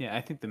 yeah,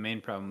 I think the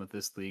main problem with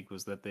this league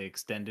was that they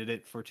extended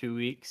it for 2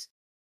 weeks,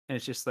 and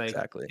it's just like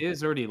Exactly. it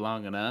was already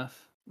long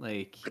enough.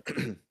 Like,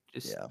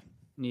 just Yeah.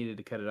 needed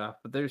to cut it off.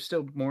 But there's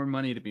still more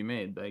money to be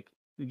made. Like,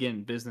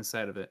 again, business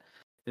side of it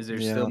is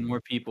there's still Yeah. more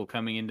people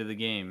coming into the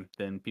game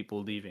than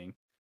people leaving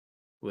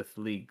with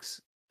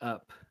leagues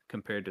up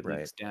compared to Right.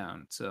 leagues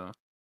down. So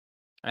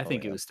I Oh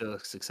think it yeah. was still a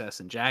success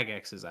in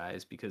Jagex's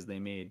eyes because they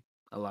made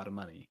a lot of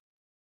money.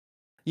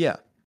 Yeah.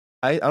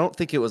 I don't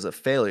think it was a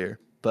failure,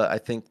 but I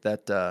think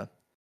that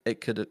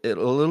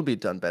it'll be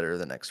done better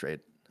the next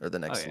raid or the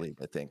Oh next yeah. league,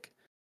 I think.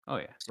 Oh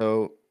yeah.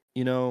 So,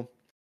 you know,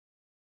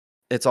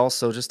 it's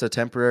also just a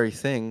temporary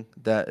thing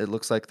that it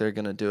looks like they're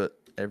gonna do it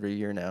every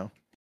year now.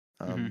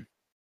 Hmm. Um,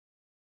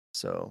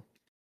 so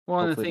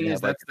Well, and the hopefully thing they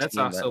is have like a that's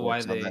team that also why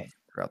works on that they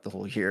throughout the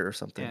whole year or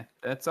something. yeah,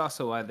 that's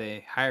also why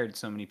they hired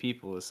so many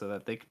people is so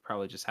that they could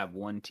probably just have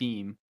one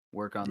team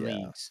work on Yeah.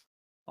 leagues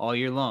all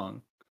year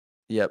long,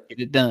 Yep. get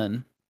it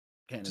done,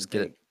 kind of Just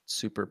get thing. it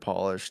super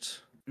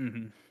polished,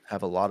 Hmm.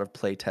 have a lot of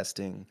play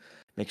testing,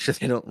 make sure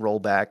they don't roll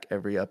back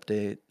every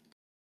update.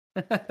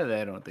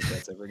 I don't think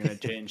that's ever gonna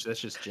change. That's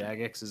just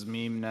Jagex's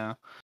meme now.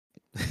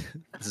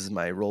 This is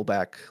my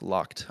rollback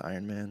locked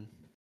Iron Man.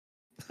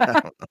 I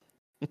don't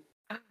know.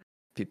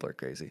 People are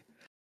crazy.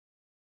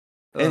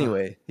 Ugh.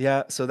 Anyway,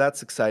 yeah, so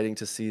that's exciting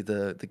to see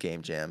the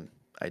game jam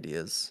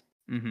ideas,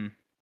 Hmm.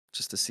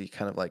 just to see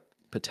kind of like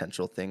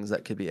potential things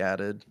that could be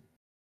added,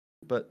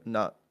 but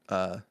not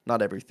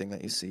everything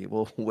that you see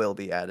will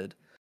be added,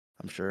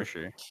 I'm For sure.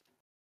 sure.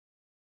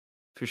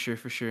 For sure.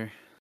 For sure.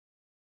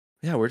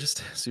 Yeah, we're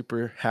just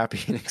super happy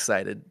and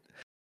excited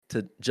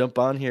to jump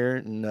on here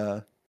and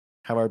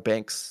have our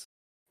banks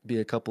be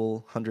a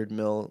couple 100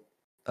 mil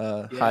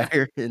Yeah.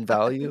 higher in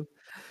value.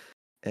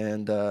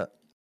 And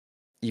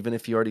even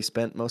if you already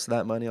spent most of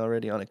that money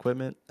already on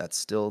equipment, that's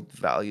still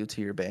value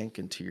to your bank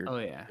and to your Oh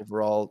yeah.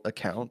 overall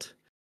account.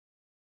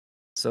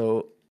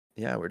 So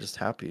yeah, we're just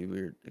happy.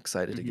 We're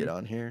excited to get Hmm.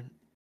 on here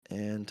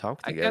and talk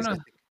with I you kind guys. I of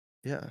think,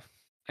 yeah.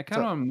 I What's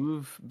kind of up? want to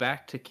move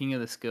back to King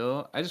of the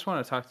Skill. I just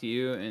want to talk to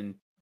you and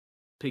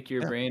pick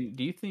your Yeah. brain.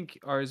 Do you think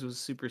ours was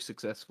super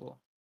successful?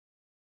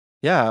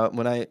 Yeah.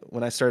 When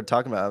I started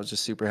talking about it, I was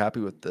just super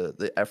happy with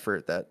the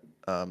effort that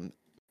um,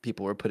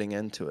 people were putting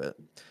into it.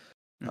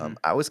 Hmm.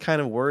 I was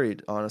kind of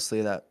worried,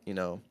 honestly, that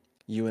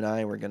you and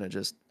I were gonna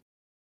just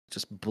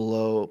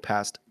blow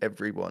past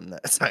everyone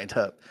that signed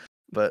up,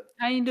 but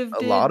Kind of a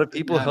lot did, of but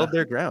people not held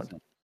their ground.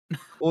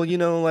 100%.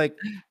 Well, like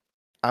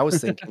I was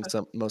thinking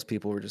most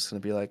people were just gonna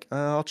be like,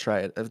 I'll try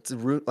it. It's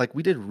like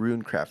we did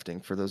rune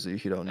crafting for those of you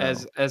who don't know.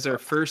 As our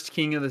first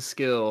king of the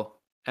skill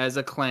as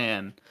a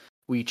clan,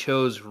 we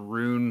chose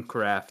rune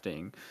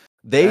crafting.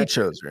 They That's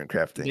chose rune they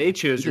crafting. We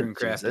chose rune didn't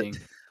choose it.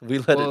 crafting. We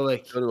let Well, it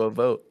like, go to a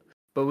vote.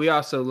 but we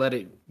also let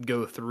it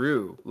go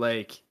through.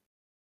 Like,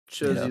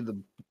 shows Yeah, you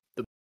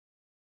the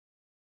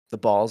the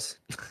balls.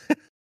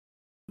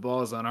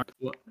 balls on our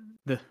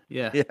the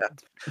yeah Yeah.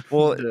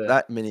 Well, the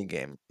that mini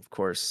game, of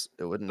course,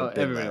 it wouldn't oh have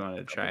been everybody that wanted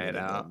to without the try it mini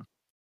out. game.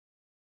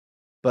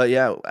 But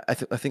yeah, I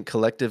think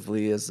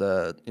collectively as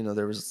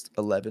there was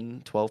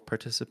 11, 12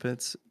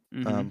 participants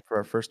Hmm. for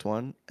our first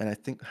one, and I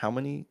think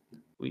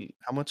We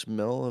how much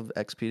mil of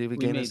XP did we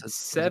we gain made as a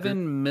group?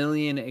 7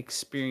 million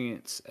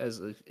experience as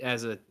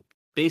a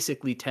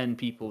basically 10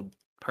 people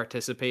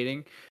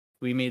participating.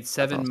 We made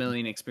That's 7 awesome.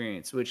 million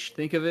experience, which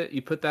think of it,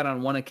 you put that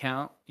on one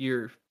account,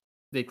 you're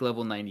like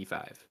level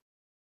 95.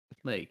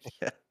 Like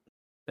Yeah,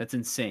 that's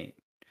insane.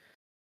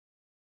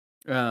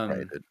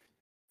 right, Um, dude.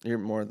 You're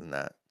more than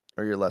that,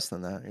 or you're less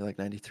than that. You're like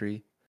 93,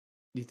 do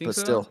you think but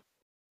so? still,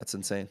 that's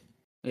insane.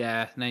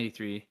 Yeah,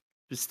 93.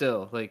 But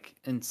still, like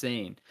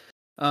insane.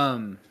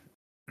 Um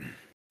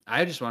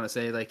I just want to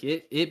say like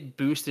it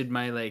boosted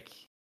my like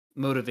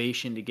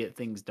motivation to get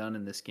things done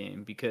in this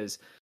game because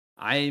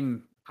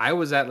I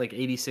was at like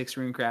 86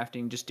 rune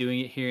crafting just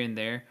doing it here and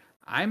there.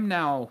 I'm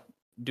now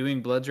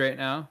doing bloods right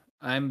now.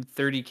 I'm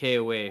 30k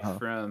away Uh-huh.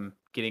 from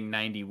getting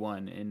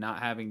 91 and not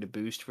having to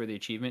boost for the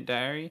achievement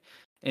diary.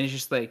 And it's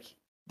just like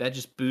that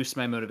just boosts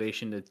my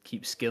motivation to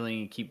keep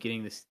skilling and keep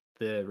getting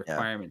the Yeah,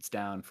 requirements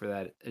down for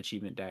that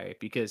achievement diary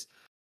because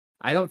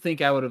I don't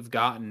think I would have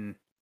gotten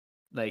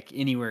like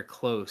anywhere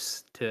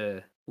close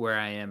to where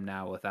I am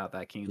now without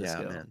that King of the yeah,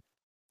 Skill. man.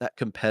 That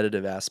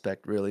competitive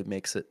aspect really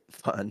makes it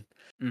fun.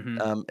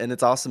 Mhm. And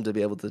it's awesome to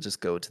be able to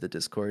just go to the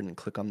Discord and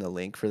click on the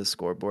link for the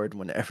scoreboard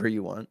whenever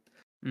you want,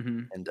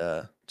 Mhm. and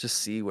just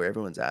see where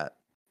everyone's at.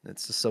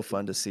 It's just so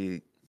fun to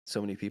see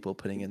so many people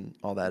putting in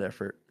all that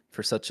effort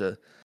for such a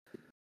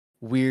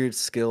weird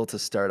skill to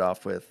start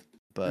off with.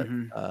 But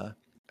Mhm.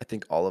 I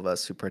think all of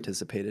us who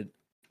participated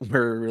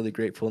were really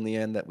grateful in the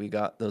end that we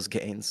got those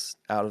gains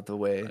out of the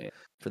Oh way yeah.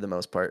 for the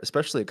most part,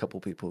 especially a couple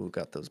people who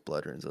got those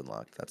blood runes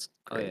unlocked. That's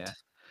Oh yeah. great.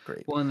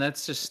 Great. Well, and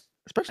that's just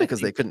Especially I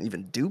because they think couldn't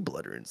even do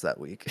blood runes that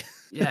week.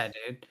 yeah,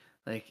 dude.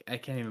 Like I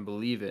can't even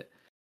believe it.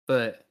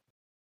 But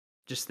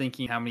just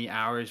thinking how many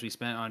hours we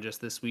spent on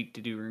just this week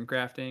to do rune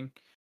crafting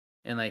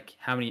and like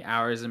how many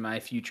hours in my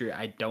future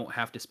I don't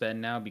have to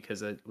spend now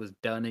because I was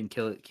done in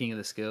King of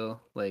the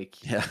Skill, like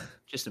Yeah,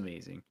 just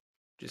amazing.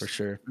 for Just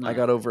sure. I mwah.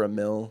 got over a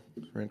mil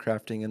rune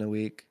crafting in a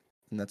week,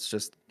 and that's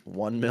just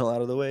 1 mil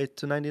out of the way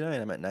to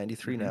 99. I'm at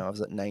 93 Mhm. now. I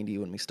was at 90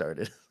 when we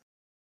started.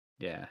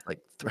 Yeah,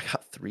 Like, I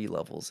got 3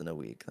 levels in a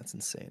week. That's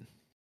insane.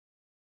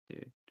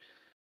 dude.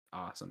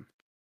 Awesome.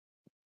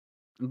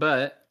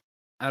 But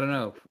I don't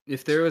know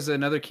if there was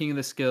another King of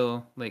the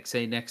Skill, like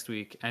say next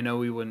week. I know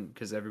we wouldn't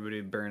because everybody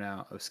would burn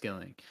out of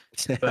skilling.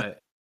 Yeah. But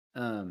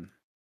um,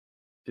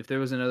 if there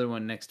was another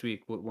one next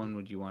week, what one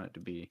would you want it to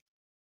be?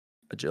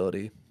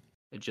 Agility.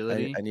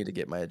 I Agility. need to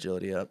get my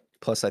agility up.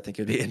 Plus, I think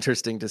it'd be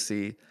interesting to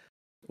see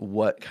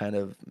what kind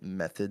of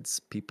methods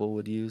people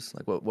would use.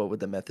 Like, what would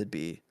the method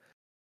be?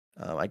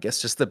 I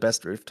guess just the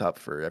best rooftop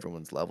for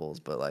everyone's levels,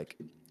 but like,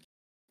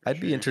 For I'd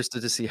be sure.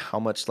 interested to see how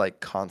much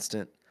like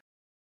constant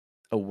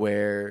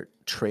aware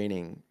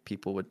training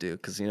people would do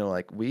because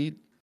like we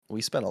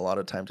spent a lot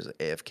of time just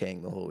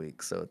AFKing the whole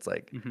week, so it's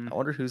like Hmm. I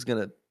wonder who's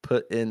gonna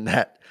put in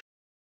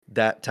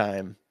that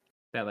time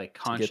That like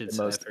to get the conscious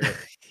most. effort,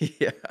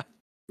 Yeah,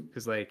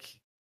 because like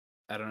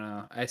I don't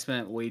know, I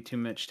spent way too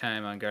much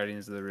time on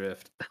Guardians of the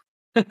Rift.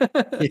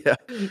 yeah.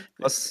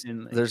 Plus,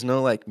 And there's like,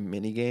 no like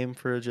mini game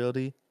for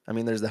agility. I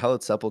mean, there's the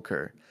Hallowed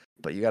Sepulcher,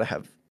 but you gotta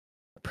have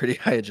a pretty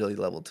high agility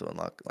level to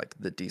unlock like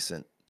the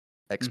decent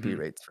XP mhm.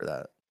 rates for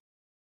that.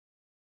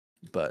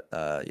 But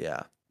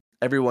yeah,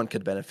 everyone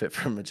could benefit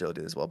from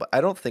agility as well. But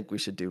I don't think we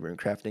should do rune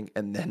crafting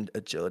and then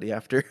agility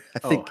after. I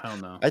Oh think hell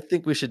no. I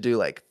think we should do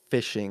like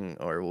fishing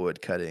or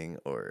wood cutting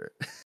or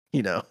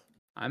you know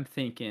I'm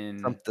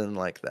thinking something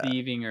like that.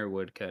 thieving or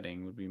wood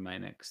cutting would be my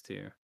next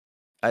two.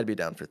 I'd be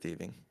down for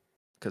thieving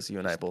because you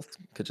and I Just both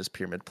could just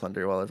pyramid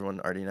plunder while everyone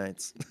already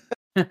nights.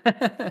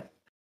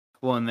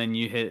 well, and then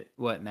you hit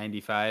what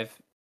 95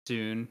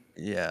 soon,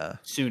 Yeah.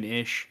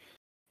 soon-ish,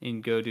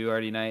 and go do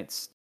Artie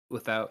Nights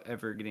without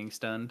ever getting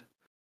stunned.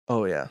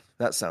 Oh yeah,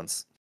 that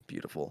sounds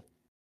beautiful.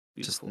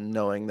 Just Beautiful.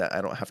 knowing that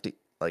I don't have to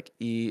like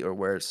eat or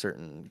wear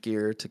certain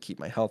gear to keep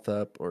my health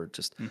up, or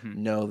just Hmm.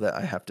 know that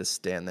I have to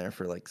stand there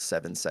for like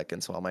 7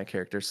 seconds while my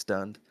character's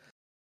stunned.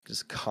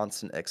 Just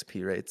constant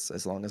XP rates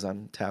as long as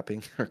I'm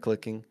tapping or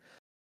clicking.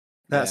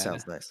 That Yeah,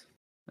 sounds nice.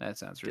 that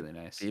sounds Get really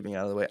nice. thieving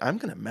out of the way. I'm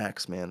gonna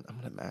max, man. I'm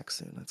gonna max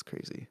soon. That's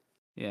crazy.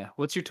 Yeah.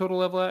 What's your total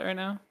level at right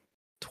now?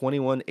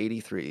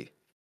 2183.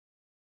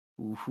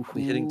 I'll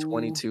be hitting Ooh,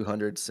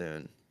 2200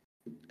 soon,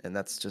 and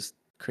that's just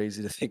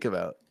crazy to think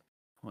about.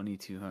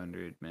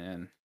 2200,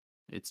 man.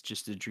 It's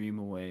just a dream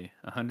away.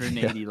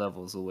 Yeah. 180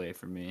 levels away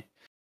from me.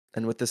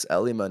 And with this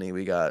Ellie money,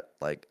 we got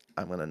like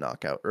I'm gonna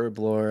knock out herb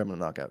lore. I'm gonna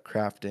knock out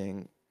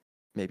crafting,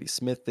 maybe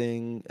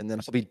smithing, and then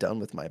I'll be done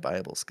with my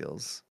Bible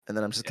skills. And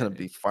then I'm just Yeah, gonna dude.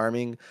 be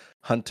farming,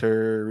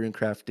 hunter, rune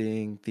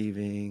crafting,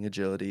 thieving,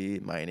 agility,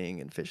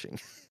 mining, and fishing.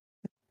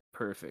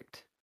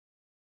 Perfect.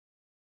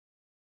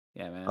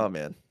 Yeah, Oh man.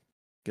 man,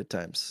 good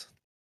times.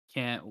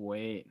 Can't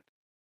wait.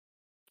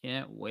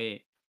 Can't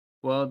wait.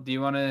 Well, do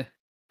you want to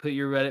put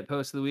your Reddit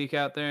post of the week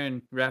out there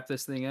and wrap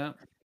this thing up?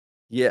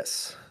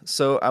 Yes.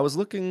 So I was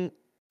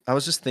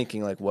just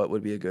thinking like what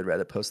would be a good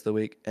Reddit post of the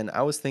week, and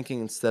I was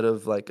thinking instead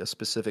of like a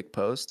specific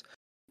post,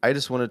 I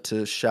just wanted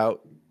to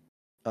shout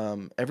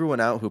everyone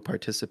out who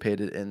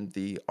participated in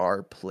the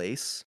Our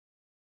Place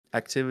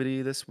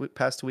activity this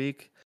past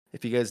week.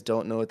 If you guys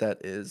don't know what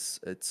that is,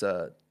 it's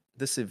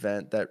this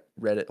event that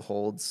Reddit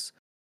holds.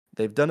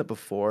 They've done it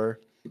before.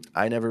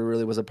 I never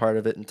really was a part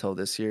of it until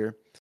this year.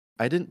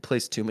 I didn't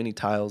place too many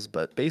tiles,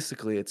 but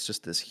basically it's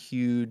just this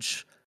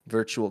huge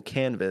virtual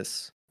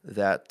canvas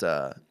that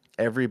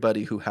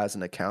everybody who has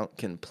an account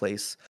can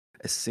place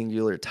a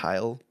singular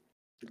tile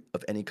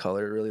of any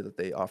color really that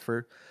they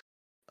offer.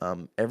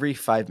 Every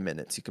 5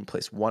 minutes, you can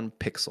place one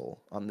pixel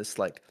on this,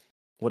 like,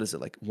 what is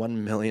it, like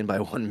 1 million by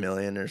 1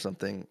 million or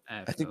something? I I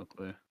have think no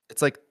clue.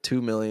 it's like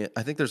 2 million.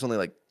 I think there's only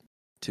like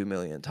 2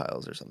 million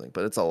tiles or something,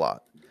 but it's a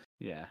lot.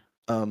 Yeah.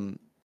 Um,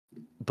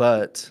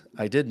 but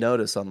I did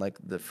notice on like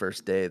the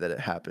first day that it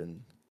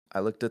happened, I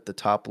looked at the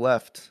top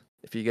left.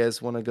 If you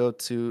guys want to go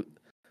to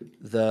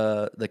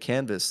the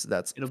canvas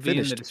that's It'll be in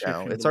the finished now,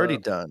 description it's already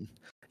below. done.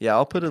 Yeah,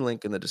 I'll put a Yeah.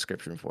 link in the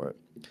description for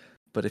it.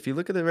 But if you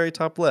look at the very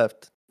top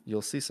left,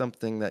 you'll see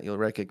something that you'll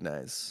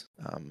recognize,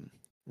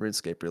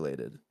 RuneScape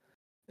related.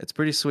 It's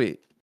pretty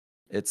sweet.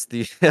 It's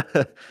the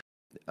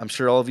I'm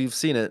sure all of you've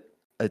seen it.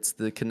 It's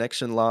the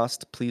connection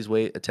lost. Please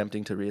wait.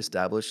 Attempting to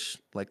reestablish,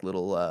 like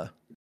little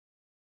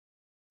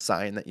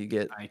sign that you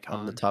get on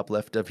the Icon. top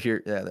left of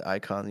your the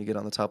icon you get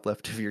on the top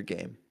left of your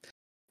game.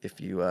 If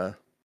you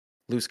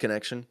lose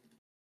connection,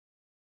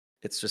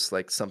 it's just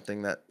like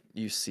something that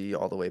you see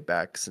all the way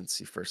back since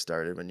you first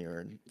started when you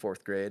were in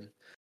fourth grade.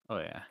 Oh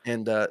yeah.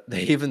 And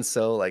they even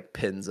sell like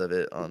pins of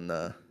it on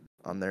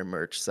their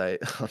merch site,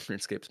 on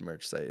RuneScape's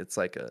merch site. It's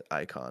like a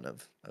icon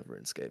of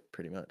RuneScape,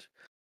 pretty much.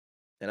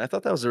 And I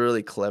thought that was a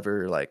really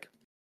clever like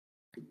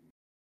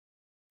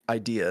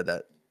idea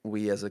that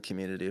we as a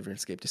community of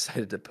RuneScape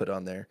decided to put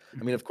on there. I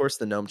mean, Mhm. of course,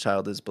 the Gnome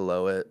Child is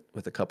below it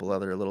with a couple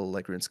other little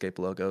like RuneScape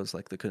logos,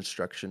 like the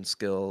Construction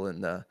Skill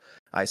and the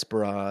Ice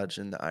Barrage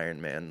and the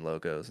Iron Man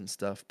logos and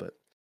stuff. But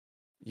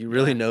you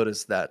really Yeah.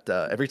 notice that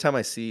every time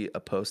I see a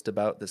post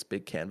about this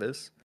big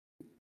canvas,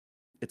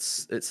 it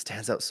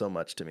stands out so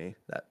much to me.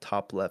 That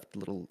top left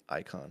little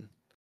icon,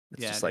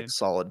 it's Yeah, just like dude.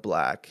 solid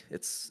black.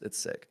 It's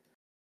sick.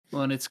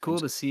 Well, and it's cool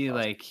It's to see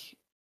awesome. like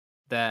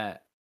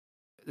that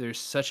there's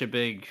such a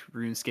big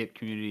RuneScape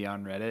community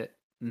on Reddit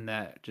and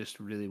that just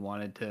really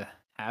wanted to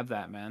have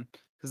that, man.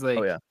 Because Oh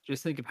like, yeah,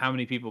 just think of how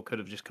many people could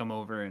have just come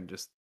over and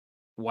just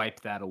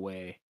wiped that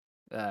away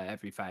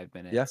every five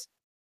yeah, minutes,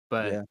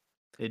 but yeah.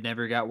 it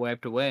never got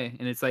wiped away.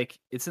 And it's like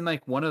it's in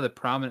like one of the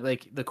prominent,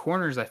 like the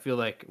corners. I feel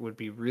like would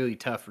be really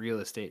tough real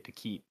estate to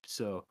keep.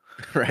 So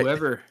Right.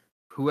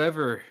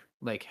 whoever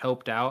like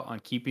helped out on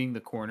keeping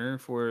the corner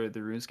for the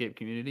RuneScape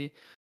community,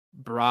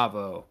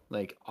 bravo,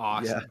 like Yeah.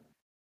 awesome.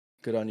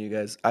 Good on you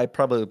guys. I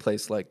probably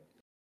placed like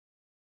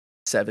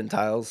 7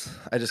 tiles.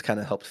 I just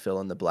kinda helped fill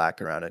in the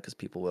black around it because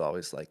people would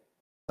always like,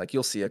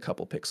 you'll see a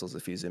couple pixels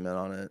if you zoom in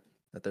on it,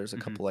 that there's a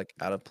Hmm. couple, like,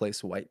 out of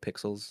place white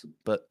pixels,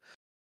 but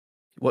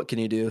what can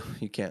you do?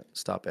 You can't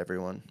stop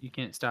everyone. You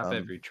can't stop Um,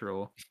 every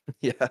troll.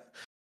 yeah,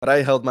 but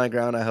I held my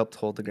ground. I helped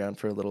hold the ground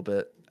for a little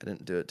bit. I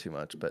didn't do it too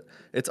much, but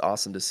it's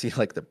awesome to see,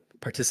 like, the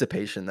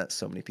participation that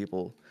so many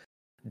people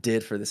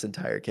did for this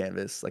entire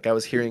canvas. Like I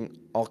was hearing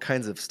all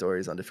kinds of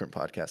stories on different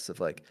podcasts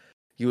of like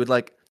you would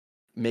like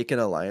make an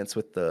alliance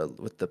with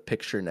the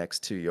picture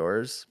next to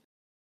yours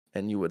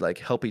and you would like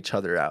help each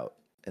other out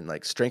and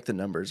like strengthen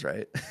numbers,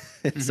 right?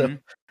 And so Hmm.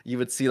 you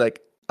would see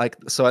like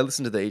so I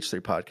listened to the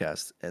H3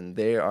 podcast and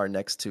they are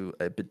next to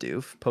a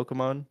Bidoof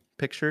Pokemon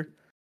picture.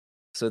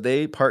 So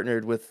they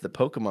partnered with the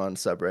Pokemon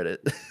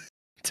subreddit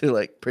to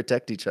like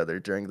protect each other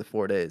during the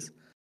 4 days.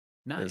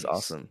 It was Nice.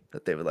 awesome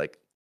that they would like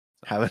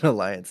That's have an awesome.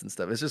 alliance and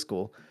stuff. It's just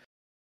cool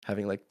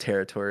having like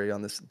territory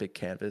on this big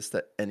canvas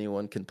that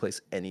anyone can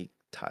place any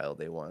tile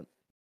they want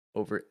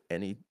over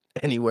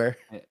anywhere.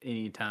 At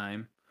any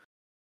time,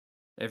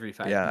 every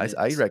five Yeah, I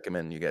minutes.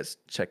 recommend you guys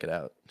check it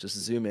out. Just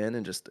zoom in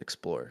and just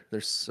explore.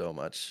 There's so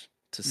much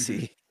to Hmm.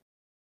 see.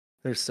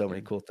 There's so many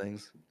And cool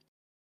things.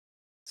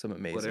 Some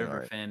amazing whatever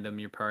art.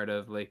 fandom you're part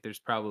of, like there's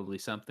probably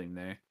something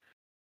there,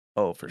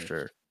 Oh, for like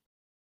sure.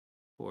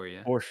 for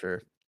you. For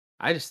sure.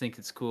 I just think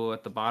it's cool.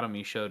 At the bottom,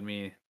 you showed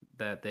me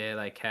that they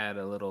like had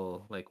a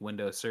little like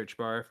Windows search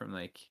bar from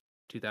like Yeah.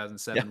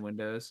 2007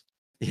 Windows,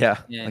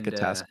 Yeah, like a and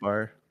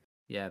taskbar.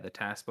 yeah, the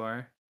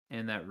taskbar,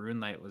 and that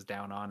rune light was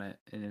down on it,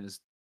 and it's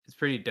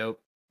pretty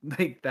dope.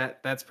 Like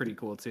that's pretty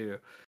cool too.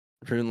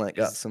 RuneLight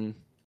got Is some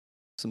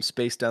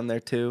space down there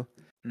too.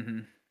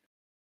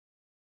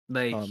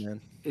 like Oh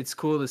man. it's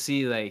cool to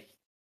see like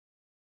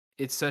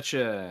it's such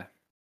a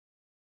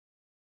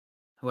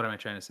what am I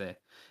trying to say?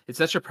 It's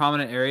such a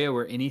prominent area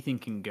where anything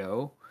can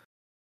go,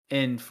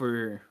 and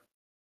for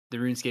the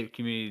RuneScape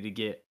community to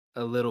get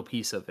a little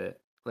piece of it,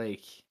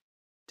 like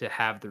to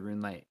have the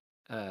RuneLight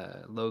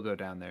logo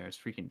down there is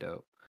freaking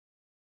dope.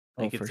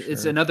 Oh, Like for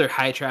it's sure. another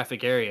high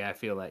traffic area. I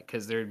feel like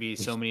because there'd be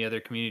so many other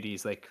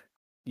communities. Like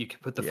you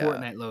could put the Yeah.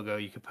 Fortnite logo,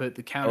 you could put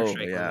the Counter Oh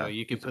Strike logo, yeah. you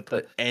You could could put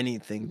the put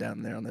anything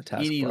down there on the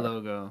any taskbar.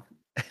 logo.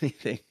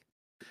 Anything.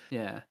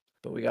 Yeah,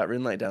 But we got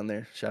RuneLight down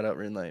there. Shout out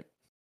RuneLight.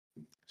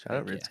 Shout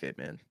out heck yeah. RuneScape,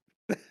 man.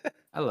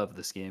 I love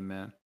this game,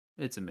 man.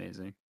 It's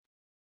amazing.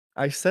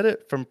 I said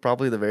it from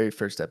probably the very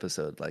first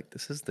episode, like,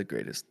 this is the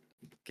greatest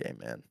game,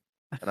 man.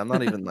 And I'm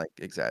not even, like,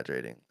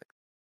 exaggerating.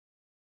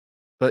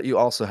 But you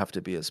also have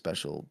to be a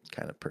special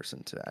kind of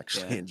person to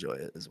actually Yeah, enjoy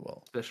it as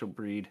well. special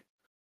breed.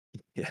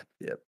 Yeah,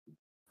 yep.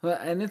 Well,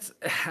 and it's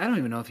I don't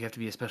even know if you have to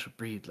be a special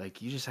breed.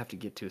 Like, you just have to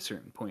get to a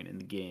certain point in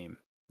the game.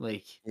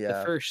 Like, the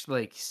Yeah, first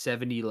like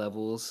 70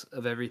 levels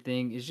of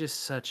everything is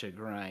just such a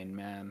grind,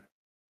 man.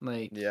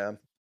 Like, yeah.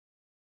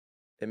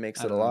 It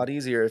makes I it a don't know. lot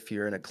easier if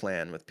you're in a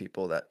clan with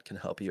people that can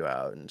help you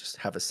out and just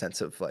have a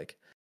sense of, like,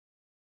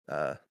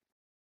 uh,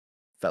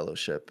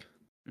 fellowship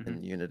Hmm.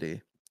 and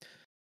unity.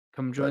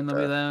 Come But, join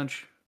Lobby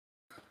Lounge.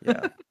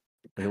 yeah,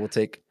 we will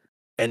take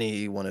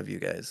any one of you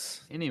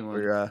guys. Anyone.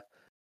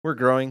 We're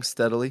growing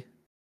steadily.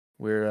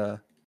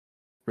 We're,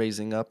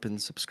 raising up in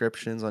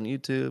subscriptions on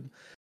YouTube,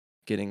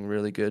 getting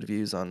really good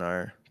views on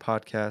our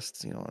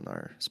podcasts, on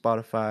our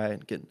Spotify,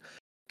 and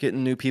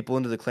getting new people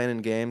into the clan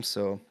and game.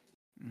 So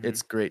Hmm.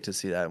 it's great to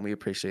see that, and we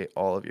appreciate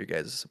all of your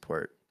guys'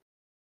 support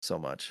so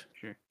much.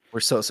 Sure. We're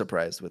so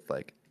surprised with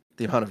like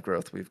the amount of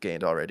growth we've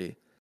gained already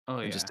Oh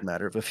in just yeah, a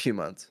matter of a few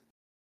months.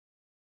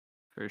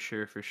 for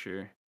sure, for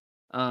sure.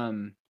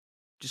 Um,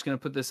 just gonna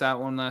put this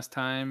out one last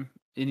time.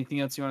 Anything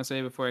else you want to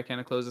say before I kind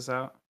of close this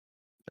out?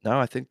 No,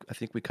 I think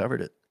we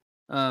covered it.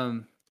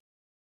 Um,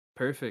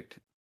 Perfect.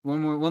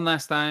 One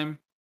last time.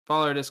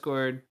 Follow our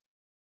Discord,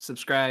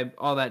 subscribe,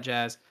 all that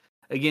jazz.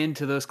 Again,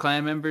 to those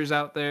clan members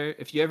out there,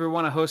 if you ever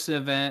want to host an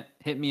event,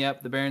 hit me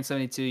up, the Baron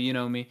 72, you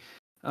know me.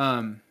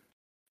 Um,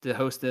 to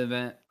host the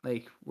event.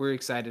 Like, we're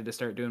excited to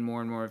start doing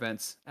more and more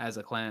events as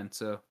a clan.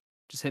 So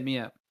just hit me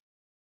up.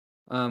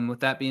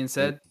 With that being Sweet.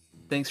 said,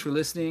 thanks for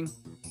listening.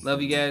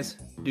 Love you guys.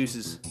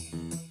 Deuces.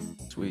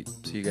 Sweet.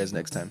 See you guys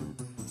next time.